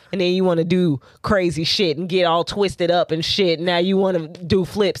me. And then you want to do crazy shit and get all twisted up and shit. Now you want to do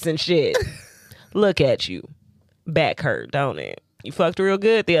flips and shit. Look at you. Back hurt, don't it? You fucked real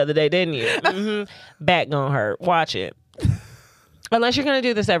good the other day, didn't you? Mm-hmm. Back gonna hurt. Watch it. Unless you're gonna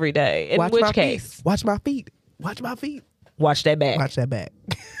do this every day. In Watch which my case, feet. Watch my feet. Watch my feet. watch that back. Watch that back.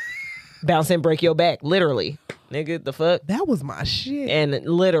 Bounce and break your back. Literally. Nigga, the fuck? That was my shit. And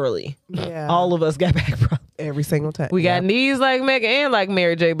literally. Yeah. All of us got back problems. Every single time. We got knees like Megan and like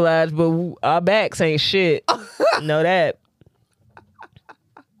Mary J. Blige, but our backs ain't shit. Know that.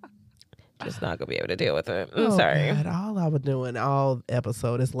 Just not gonna be able to deal with it. I'm sorry. God, all I was doing all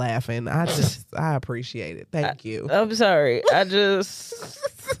episode is laughing. I appreciate it. Thank you. I'm sorry.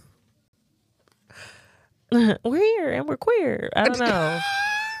 We're here and we're queer. I don't know.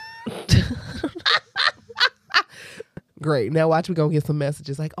 Great. Now watch, we gonna get some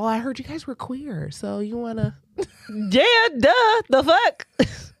messages like, oh, I heard you guys were queer. So you wanna Yeah, duh. The fuck.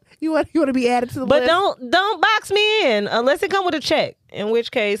 you wanna be added to the But list? don't box me in unless it come with a check. In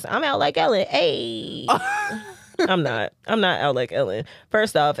which case, I'm out like Ellen. Hey. I'm not out like Ellen.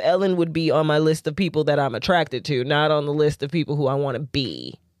 First off, Ellen would be on my list of people that I'm attracted to, not on the list of people who I want to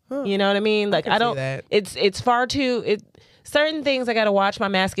be. Huh. You know what I mean? Like can I see don't. that. It's far too. Certain things I got to watch my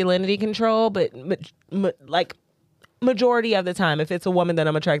masculinity control, but like majority of the time, if it's a woman that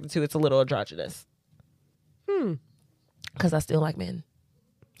I'm attracted to, it's a little androgynous. Because I still like men.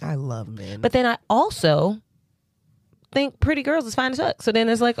 I love men. But then I also think pretty girls is fine as fuck. So then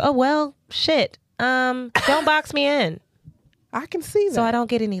it's like, oh well, shit. Don't box me in. I can see that. So I don't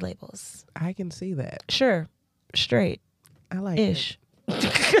get any labels. I can see that. Sure. Straight. I like Ish.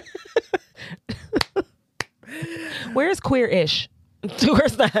 Where's queer-ish?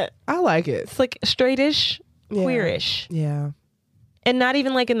 Where's that? I like it. It's like straight-ish, Yeah. queer-ish. Yeah. And not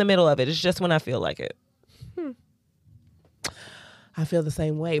even like in the middle of it. It's just when I feel like it. I feel the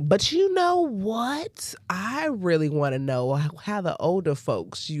same way. But you know what? I really want to know how the older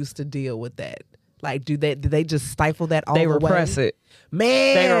folks used to deal with that. Like, did they just stifle that all They the way? repress it.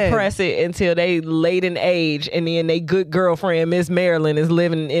 Man. They repress it until they late in age, and then they good girlfriend, Miss Marilyn, is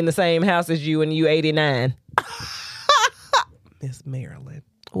living in the same house as you and you 89. Miss Marilyn.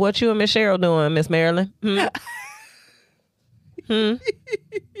 What you and Miss Cheryl doing, Miss Marilyn?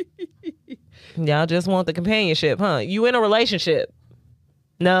 Y'all just want the companionship, huh? You in a relationship?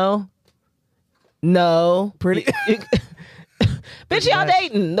 No. Pretty. Bitch, y'all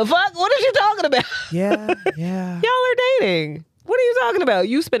dating. The fuck? What are you talking about? Yeah. Y'all are dating. What are you talking about?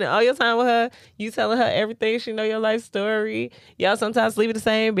 You spending all your time with her. You telling her everything. She know your life story. Y'all sometimes sleep in the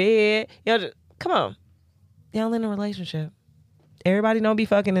same bed. Y'all just, come on. Y'all in a relationship. Everybody don't be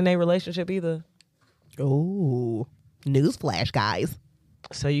fucking in a relationship either. Ooh. Newsflash, guys.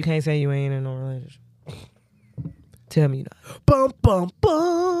 So you can't say you ain't in a relationship. Tell me you're not. Bum, bum,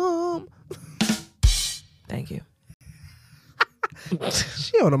 bum. Thank you.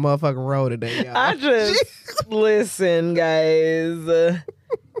 She on a motherfucking road today, y'all. I just listen, guys.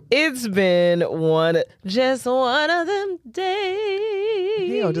 It's been just one of them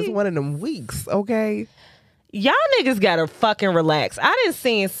days. Hell, just one of them weeks, okay? Y'all niggas gotta fucking relax. I done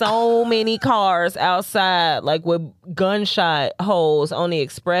seen so many cars outside, like with gunshot holes on the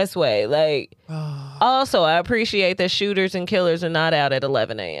expressway. Like, also, I appreciate that shooters and killers are not out at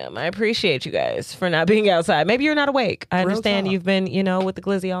 11 a.m. I appreciate you guys for not being outside. Maybe you're not awake. I understand talk. you've been, with the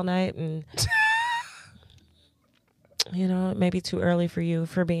glizzy all night and, it may be too early for you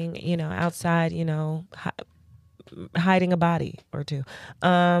for being, outside, hiding a body or two.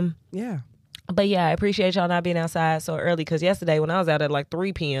 Yeah. But yeah, I appreciate y'all not being outside so early because yesterday when I was out at like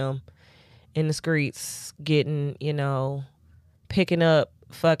 3 p.m. in the streets getting, picking up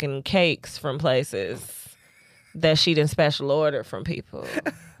fucking cakes from places that she didn't special order from people.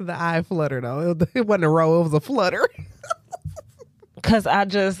 The eye flutter, though. It wasn't a row, it was a flutter. Because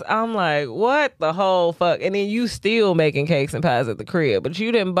I'm like, what the whole fuck? And then you still making cakes and pies at the crib, but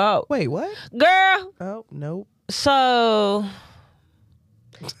you didn't bought. Wait, what? Girl. Oh, nope. So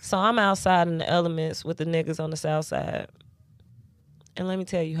I'm outside in the elements with the niggas on the south side. And let me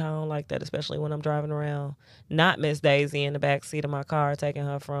tell you how I don't like that, especially when I'm driving around. Not Miss Daisy in the back seat of my car, taking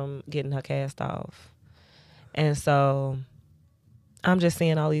her from getting her cast off. And so I'm just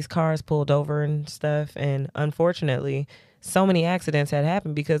seeing all these cars pulled over and stuff. And unfortunately, so many accidents had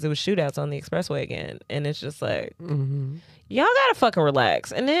happened because it was shootouts on the expressway again. And it's just like, y'all gotta fucking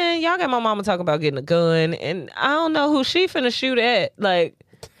relax. And then y'all got my mama talking about getting a gun. And I don't know who she finna shoot at. Like,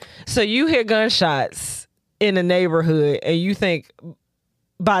 so you hear gunshots in the neighborhood and you think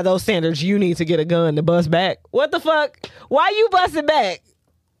by those standards you need to get a gun to bust back. What the fuck? Why you busting back?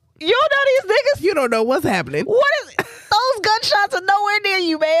 You don't know these niggas? You don't know what's happening. What is those gunshots are nowhere near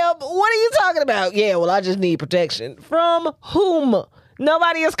you, ma'am. What are you talking about? Yeah, well, I just need protection. From whom?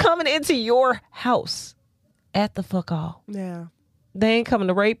 Nobody is coming into your house at the fuck all. Yeah. They ain't coming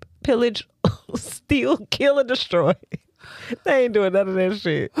to rape, pillage, steal, kill, and destroy. They ain't doing none of that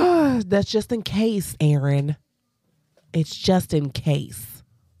shit. That's just in case, Aaron. It's just in case.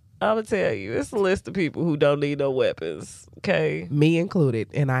 I'm going to tell you, it's a list of people who don't need no weapons, okay? Me included,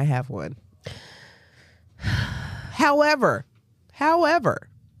 and I have one. However,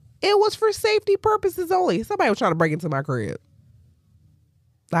 it was for safety purposes only. Somebody was trying to break into my crib.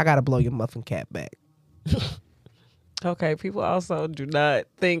 I got to blow your muffin cap back. Okay, people also do not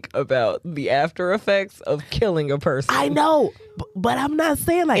think about the after effects of killing a person. I know, but I'm not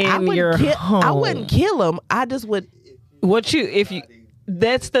saying like I wouldn't kill him. I just would.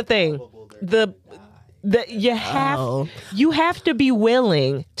 That's the thing. You have to be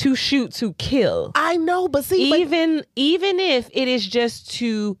willing to shoot to kill. I know, but see, even if it is just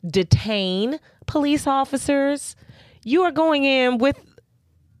to detain police officers, you are going in with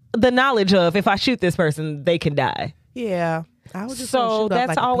the knowledge of if I shoot this person, they can die. Yeah. I was just so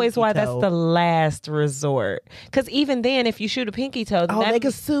that's always why that's the last resort. Because even then, if you shoot a pinky toe, then they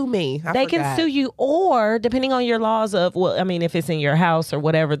can sue me. They can sue you, or depending on your laws of, well, I mean, if it's in your house or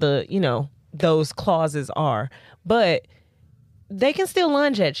whatever the, those clauses are, but they can still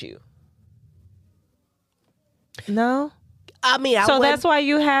lunge at you. No? I mean, that's why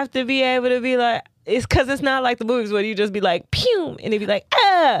you have to be able to be like, it's because it's not like the movies where you just be like, pew, and they be like,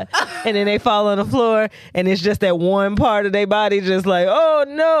 ah, and then they fall on the floor, and it's just that one part of their body just like, oh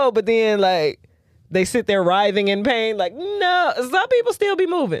no, but then like they sit there writhing in pain. Like, no, some people still be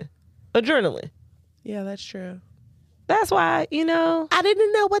moving. Adrenaline. Yeah, that's true. That's why, I didn't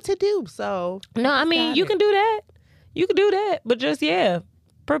know what to do, so. No, I mean, you can do that. You can do that, but just,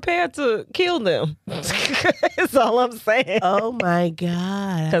 prepare to kill them. That's all I'm saying. Oh my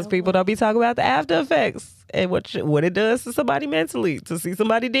God. Because people don't be talking about the after effects and what it does to somebody mentally, to see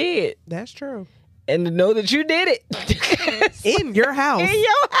somebody dead. That's true. And to know that you did it. In your house. In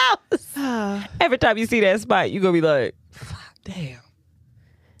your house. Every time you see that spot, you going to be like, Fuck, damn.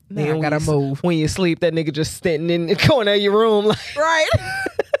 Then Now I gotta move. When you sleep, that nigga just standing in the corner of your room, like, Right.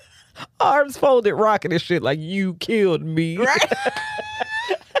 arms folded, rocking and shit, like, you killed me. Right.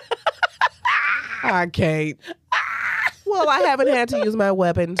 I can't. Well, I haven't had to use my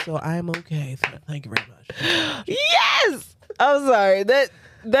weapon, so I'm okay. Thank you very much. Yes. I'm sorry.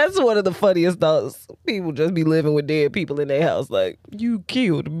 That's one of the funniest thoughts. People just be living with dead people in their house, like, you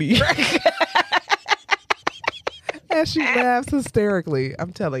killed me. And she laughs hysterically.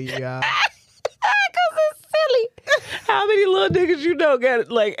 I'm telling you, y'all. Because it's silly. How many little niggas you know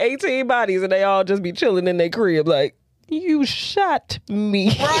got like 18 bodies and they all just be chilling in their crib like, you shot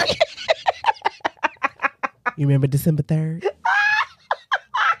me. Right. You remember December 3rd?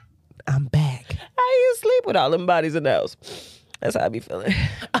 I'm back. How you sleep with all them bodies in the house? That's how I be feeling.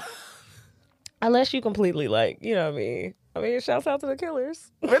 Unless you completely like, you know what I mean, shouts out to the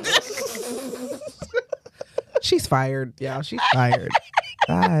killers. She's fired, y'all. She's fired.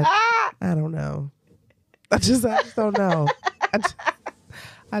 I don't know. I just don't know.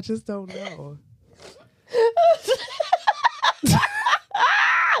 I just don't know.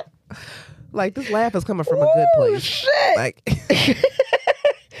 Like, this laugh is coming from a good place. Shit. Like,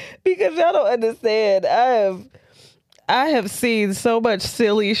 because y'all don't understand. I have seen so much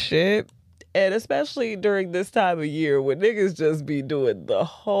silly shit, and especially during this time of year when niggas just be doing the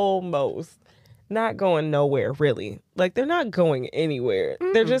whole most. Not going nowhere, really. Like, they're not going anywhere.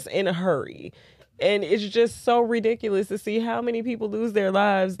 They're just in a hurry. And it's just so ridiculous to see how many people lose their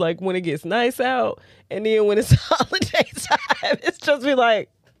lives, like, when it gets nice out. And then when it's holiday time, it's just be like,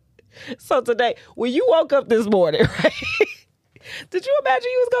 so today, when you woke up this morning, right? Did you imagine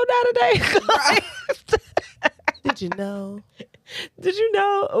you was going to die today? Like, did you know? Did you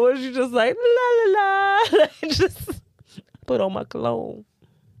know? Or was you just like, la, la, la? Like, just put on my cologne.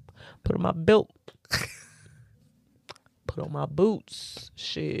 Put on my belt. Put on my boots.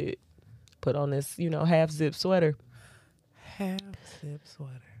 Shit. Put on this, half zip sweater. Half zip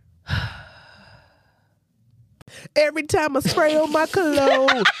sweater. Every time I spray on my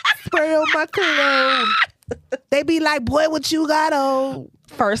cologne, they be like, boy, what you got on?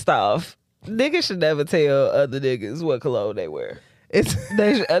 First off, niggas should never tell other niggas what cologne they wear.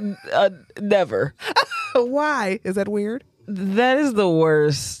 They never. Why? Is that weird? That is the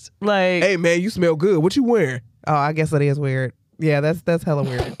worst. Like, hey man, you smell good. What you wearing? Oh, I guess that is weird. Yeah, that's hella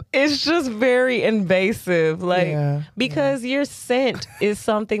weird. It's just very invasive. Like, because your scent is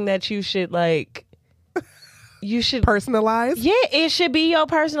something that you should you should personalize. Yeah, it should be your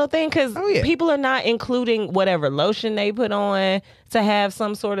personal thing because people are not including whatever lotion they put on to have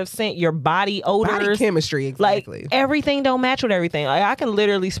some sort of scent. Your body odors, body chemistry, exactly. Like, everything don't match with everything. Like, I can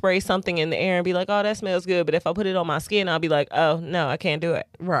literally spray something in the air and be like, "Oh, that smells good," but if I put it on my skin, I'll be like, "Oh no, I can't do it."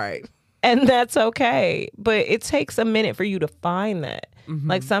 Right, and that's okay. But it takes a minute for you to find that. Mm-hmm.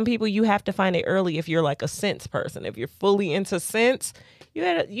 Like, some people, you have to find it early if you're like a scents person. If you're fully into scents,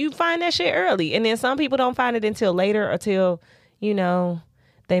 you find that shit early. And then some people don't find it until later, until,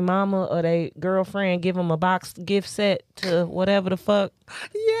 they mama or they girlfriend give them a box gift set to whatever the fuck.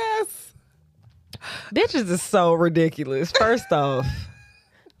 Yes. Bitches is so ridiculous. First off,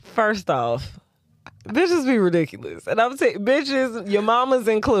 bitches be ridiculous. And I'm saying, bitches, your mamas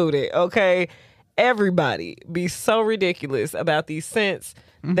included, okay? Everybody be so ridiculous about these scents.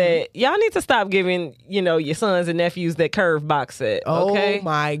 Mm-hmm. That y'all need to stop giving, your sons and nephews that curve box set. Okay? Oh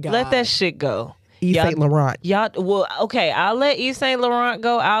my God. Let that shit go. Yves Saint Laurent. I'll let Yves Saint Laurent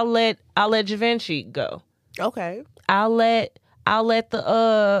go. I'll let Givenchy go. Okay. I'll let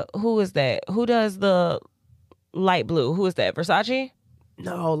the who is that? Who does the light blue? Who is that? Versace?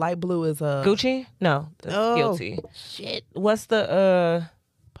 No, light blue is Gucci? No, that's guilty. Shit. What's the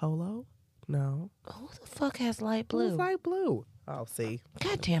Polo? No. Who the fuck has light blue? Who's light blue? Oh, see.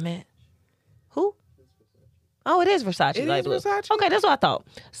 God damn it. Who? Oh, it is Versace. It light is blue. Versace? Okay, that's what I thought.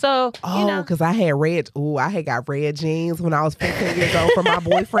 So, because I had got red jeans when I was 15 years old from my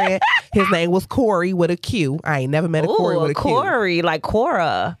boyfriend. His name was Corey with a Q. I ain't never met a Corey with a Q. Corey, like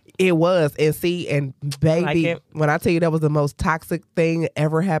Cora. It was. And see, and baby, Like it. when I tell you that was the most toxic thing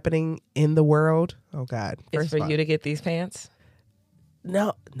ever happening in the world, oh God. It's First for of all, you to get these pants.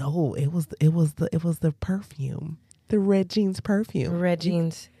 No, it was the perfume. The red jeans perfume. Red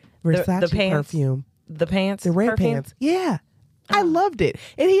jeans. Versace the pants. perfume. The pants. The red perfume? pants. Yeah. I loved it.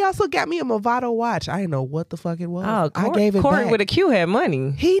 And he also got me a Movado watch. I didn't know what the fuck it was. Oh, I gave it Corey back. with a Q had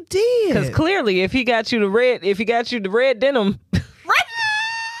money. He did. Because clearly, if he got you the red denim, if he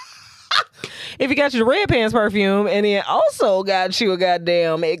got you the red pants perfume, and then also got you a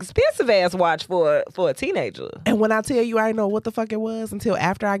goddamn expensive ass watch for a teenager. And when I tell you I didn't know what the fuck it was until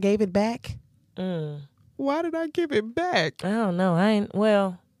after I gave it back. Why did I give it back? I don't know. I ain't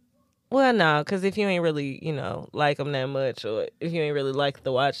well, no, because if you ain't really, like them that much, or if you ain't really like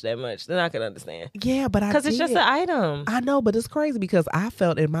the watch that much, then I can understand. Yeah, but Because it's just an item. I know, but it's crazy because I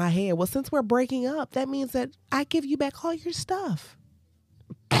felt in my head, well, since we're breaking up, that means that I give you back all your stuff.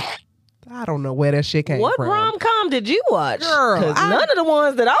 I don't know where that shit came What from. rom-com did you watch? Girl, Because none of the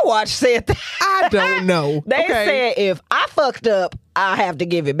ones that I watched said that. I don't know. They okay? said if I fucked up, I have to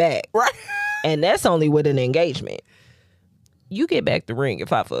give it back. Right. And that's only with an engagement. You get back the ring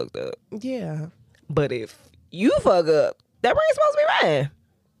if I fucked up. Yeah. But if you fuck up, that ring's supposed to be mine.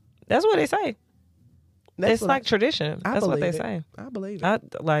 That's what they say. It's like tradition. That's what they say. I believe it.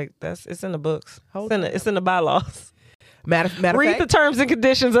 It's in the books. It's in the bylaws. Matter Read the fact, terms and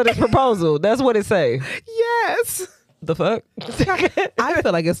conditions of this proposal. That's what it say. yes. The fuck? I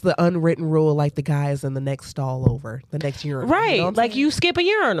feel like it's the unwritten rule, like the guys in the next stall over, the next urinal. Right. You know what I'm Like saying? you skip a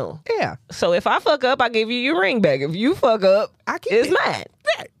urinal. Yeah. So if I fuck up, I give you your ring back. If you fuck up, I keep it's it.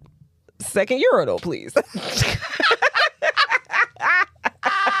 mine. Second urinal, please.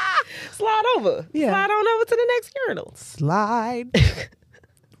 Slide over. Yeah. Slide on over to the next urinal. Slide.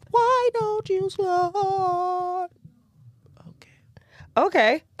 Why don't you slide?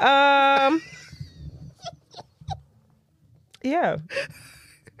 Okay. Yeah.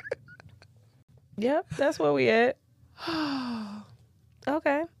 Yep, that's where we at.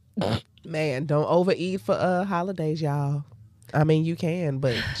 Okay. Man, don't overeat for holidays, y'all. I mean, you can,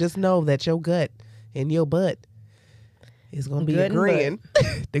 but just know that your gut and your butt is going to be Gut and agreeing.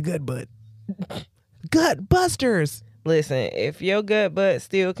 The gut butt. Gut busters. Listen, if your gut butt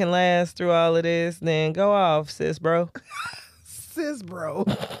still can last through all of this, then go off, sis, bro. Sis, bro.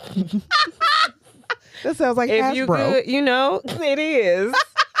 That sounds like If you Hasbro. good, it is.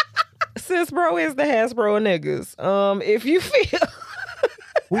 Sis, bro is the Hasbro of niggas. If you feel...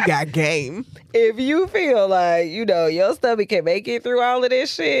 We got game. If you feel like, your stomach can make it through all of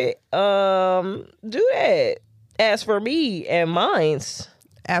this shit, do that. As for me and mine's,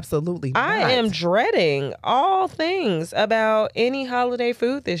 Absolutely I not. am dreading all things about any holiday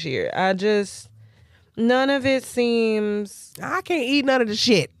food this year. None of it seems... I can't eat none of the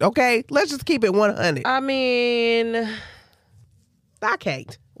shit, okay? Let's just keep it 100. I mean... I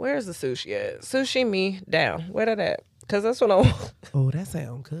can't. Where's the sushi at? Sushi me down. Where that at? Because that's what I want. Oh, that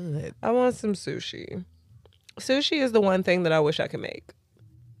sounds good. I want some sushi. Sushi is the one thing that I wish I could make.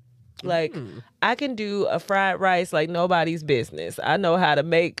 Like, I can do a fried rice like nobody's business. I know how to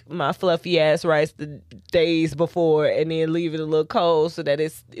make my fluffy ass rice the days before and then leave it a little cold so that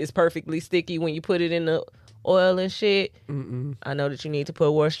it's perfectly sticky when you put it in the oil and shit. I know that you need to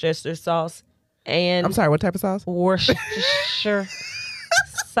put Worcestershire sauce and... I'm sorry, what type of sauce? Worcestershire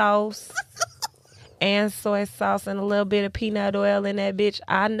sauce and soy sauce and a little bit of peanut oil in that bitch.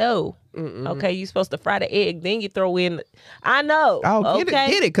 I know. Okay, you supposed to fry the egg, then you throw in... I know. Oh, okay?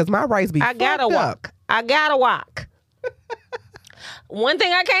 get it, because my rice be I gotta fucked up. walk. I gotta walk. One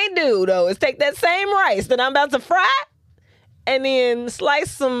thing I can't do, though, is take that same rice that I'm about to fry and then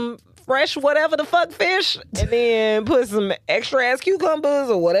slice some fresh whatever the fuck fish and then put some extra ass cucumbers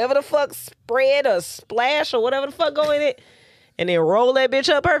or whatever the fuck spread or splash or whatever the fuck go in it and then roll that bitch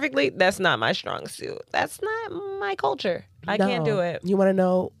up perfectly. That's not my strong suit. That's not my culture. I can't do it. You want to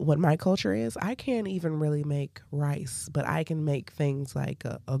know what my culture is? I can't even really make rice, but I can make things like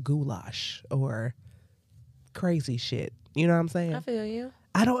a goulash or crazy shit. You know what I'm saying? I feel you.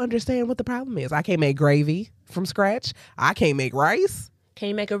 I don't understand what the problem is. I can't make gravy from scratch. I can't make rice. Can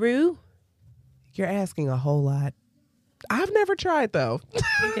you make a roux? You're asking a whole lot. I've never tried though.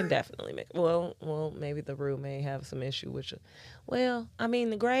 You can definitely make. Well, maybe the roux may have some issue with you. Well, I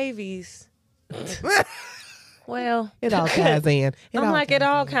mean the gravies. Well, It all ties in. it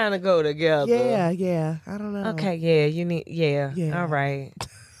all kind of go together. Yeah. I don't know. Okay, yeah, you need, yeah. Yeah. All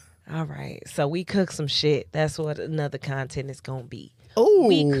right. So we cook some shit. That's what another content is gonna be. Ooh.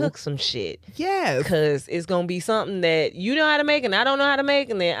 we cook some shit. Yes. Because it's going to be something that you know how to make and I don't know how to make,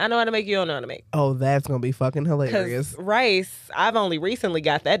 and then I know how to make, you don't know how to make. Oh, that's going to be fucking hilarious. Because rice, I've only recently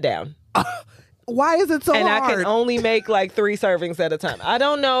got that down. Why is it so And hard? I can only make like 3 servings at a time. I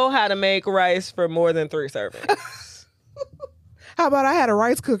don't know how to make rice for more than 3 servings. How about I had a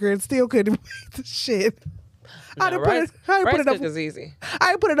rice cooker and still couldn't make the shit? No, rice cooker's easy.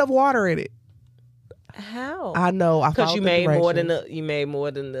 I didn't put enough water in it. How? I know. Because you made more than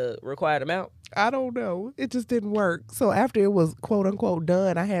the required amount. I don't know. It just didn't work. So after it was quote unquote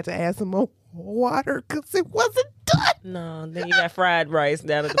done, I had to add some more water because it wasn't done. No, then you got fried rice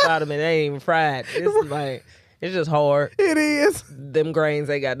down at the bottom and it ain't even fried. It's like, it's just hard. It is. Them grains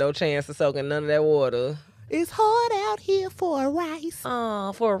ain't got no chance of soaking none of that water. It's hard out here for a rice.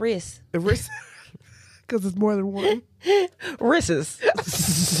 Oh, for a wrist. Because it's more than one. Risses.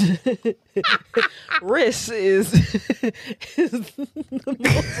 Riss is the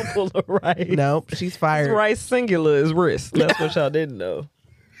multiple of rice. Nope, she's fired. Rice singular is wrist. That's what y'all didn't know.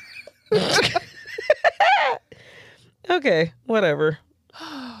 Okay, whatever.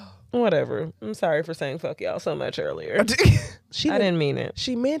 Whatever. I'm sorry for saying fuck y'all so much earlier. I didn't mean it.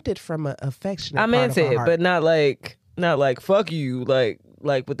 She meant it from an affectionate I meant part of her it, heart. but not like fuck you, like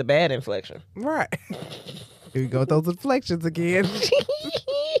with the bad inflection. Right. Here we go with those inflections again.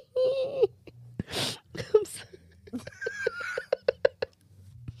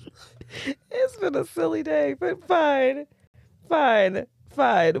 It's been a silly day, but fine.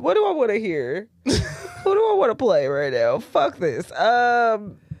 What do I want to hear? Who do I want to play right now? Fuck this.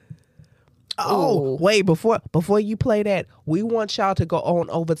 Oh, wait, before you play that, we want y'all to go on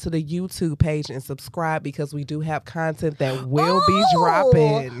over to the YouTube page and subscribe because we do have content that will be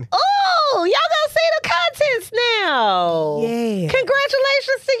dropping. Oh, y'all gonna see the contents now. Yeah.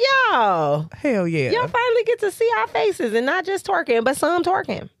 Congratulations to y'all. Hell yeah. Y'all finally get to see our faces and not just twerking, but some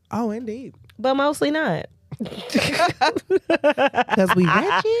twerking. Oh, indeed. But mostly not. Because we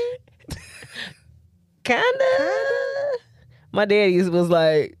ratchet? Kinda. My daddy was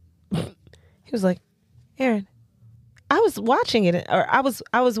like, Aaron, I was watching it, or I was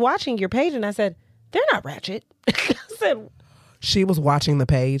watching your page, and I said, they're not ratchet. I said, she was watching the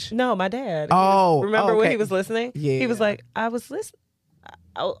page. no, my dad. Oh, remember when okay. he was listening? Yeah. He was like, I was listening.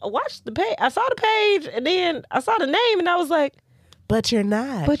 I watched the page. I saw the page, and then I saw the name, and I was like, But you're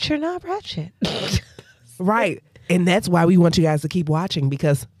not. but you're not ratchet. Right. And that's why we want you guys to keep watching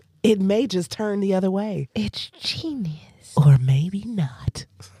because it may just turn the other way. It's genius. Or maybe not.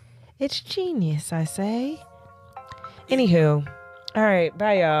 It's genius, I say. Anywho, all right,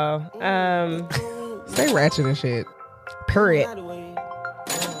 bye y'all. Stay ratchet and shit. Period. We've done it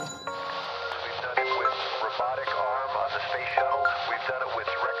with robotic arm on the space shuttle. We've done it with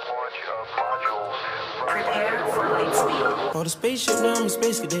direct launch of modules. On the spaceship, now I'm a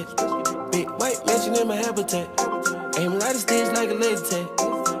space cadet. Big white mansion in my habitat. Aim a lot of sticks like a laser tag.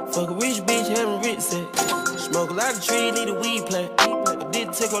 Fuck a rich bitch, having rich set. Smoke a lot of trees, need a weed plant. I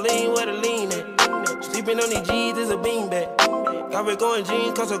did take a lean where the lean at. Sleeping on these G's is a beanbag. Got red going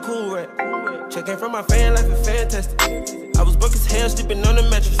jeans, cause I'm cool rat. Checking from my fan life is fantastic. I was broke as hell, sleeping on the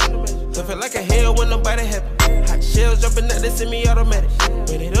mattress. I felt like a hell when nobody happy. Hot shells jumping out, they semi-automatic.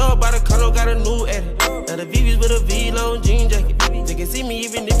 When it up by the condo, got a new edit. Now the VV's with a V-long jean jacket. They can see me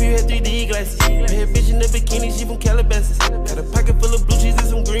even if you had 3D glasses. Bad bitch in the bikini, she from Calabasas. Got a pocket full of blue cheese and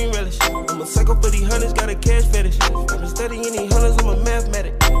some green relish. I'm a psycho for these hunters, got a cash fetish. I've been studying these hunters, I'm a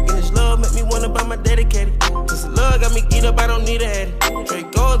mathematic. And this love make me wanna buy my dedicated. This love got me geeked up, I don't need a addy.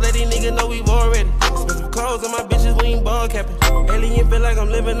 Trade gold, let these niggas know we've already. Expensive clothes on my bitches, we ain't ball capping. Alien feel like I'm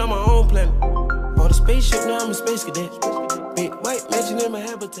living on my own planet. Bought a spaceship, now I'm a space cadet. Big white mansion in my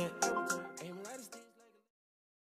habitat.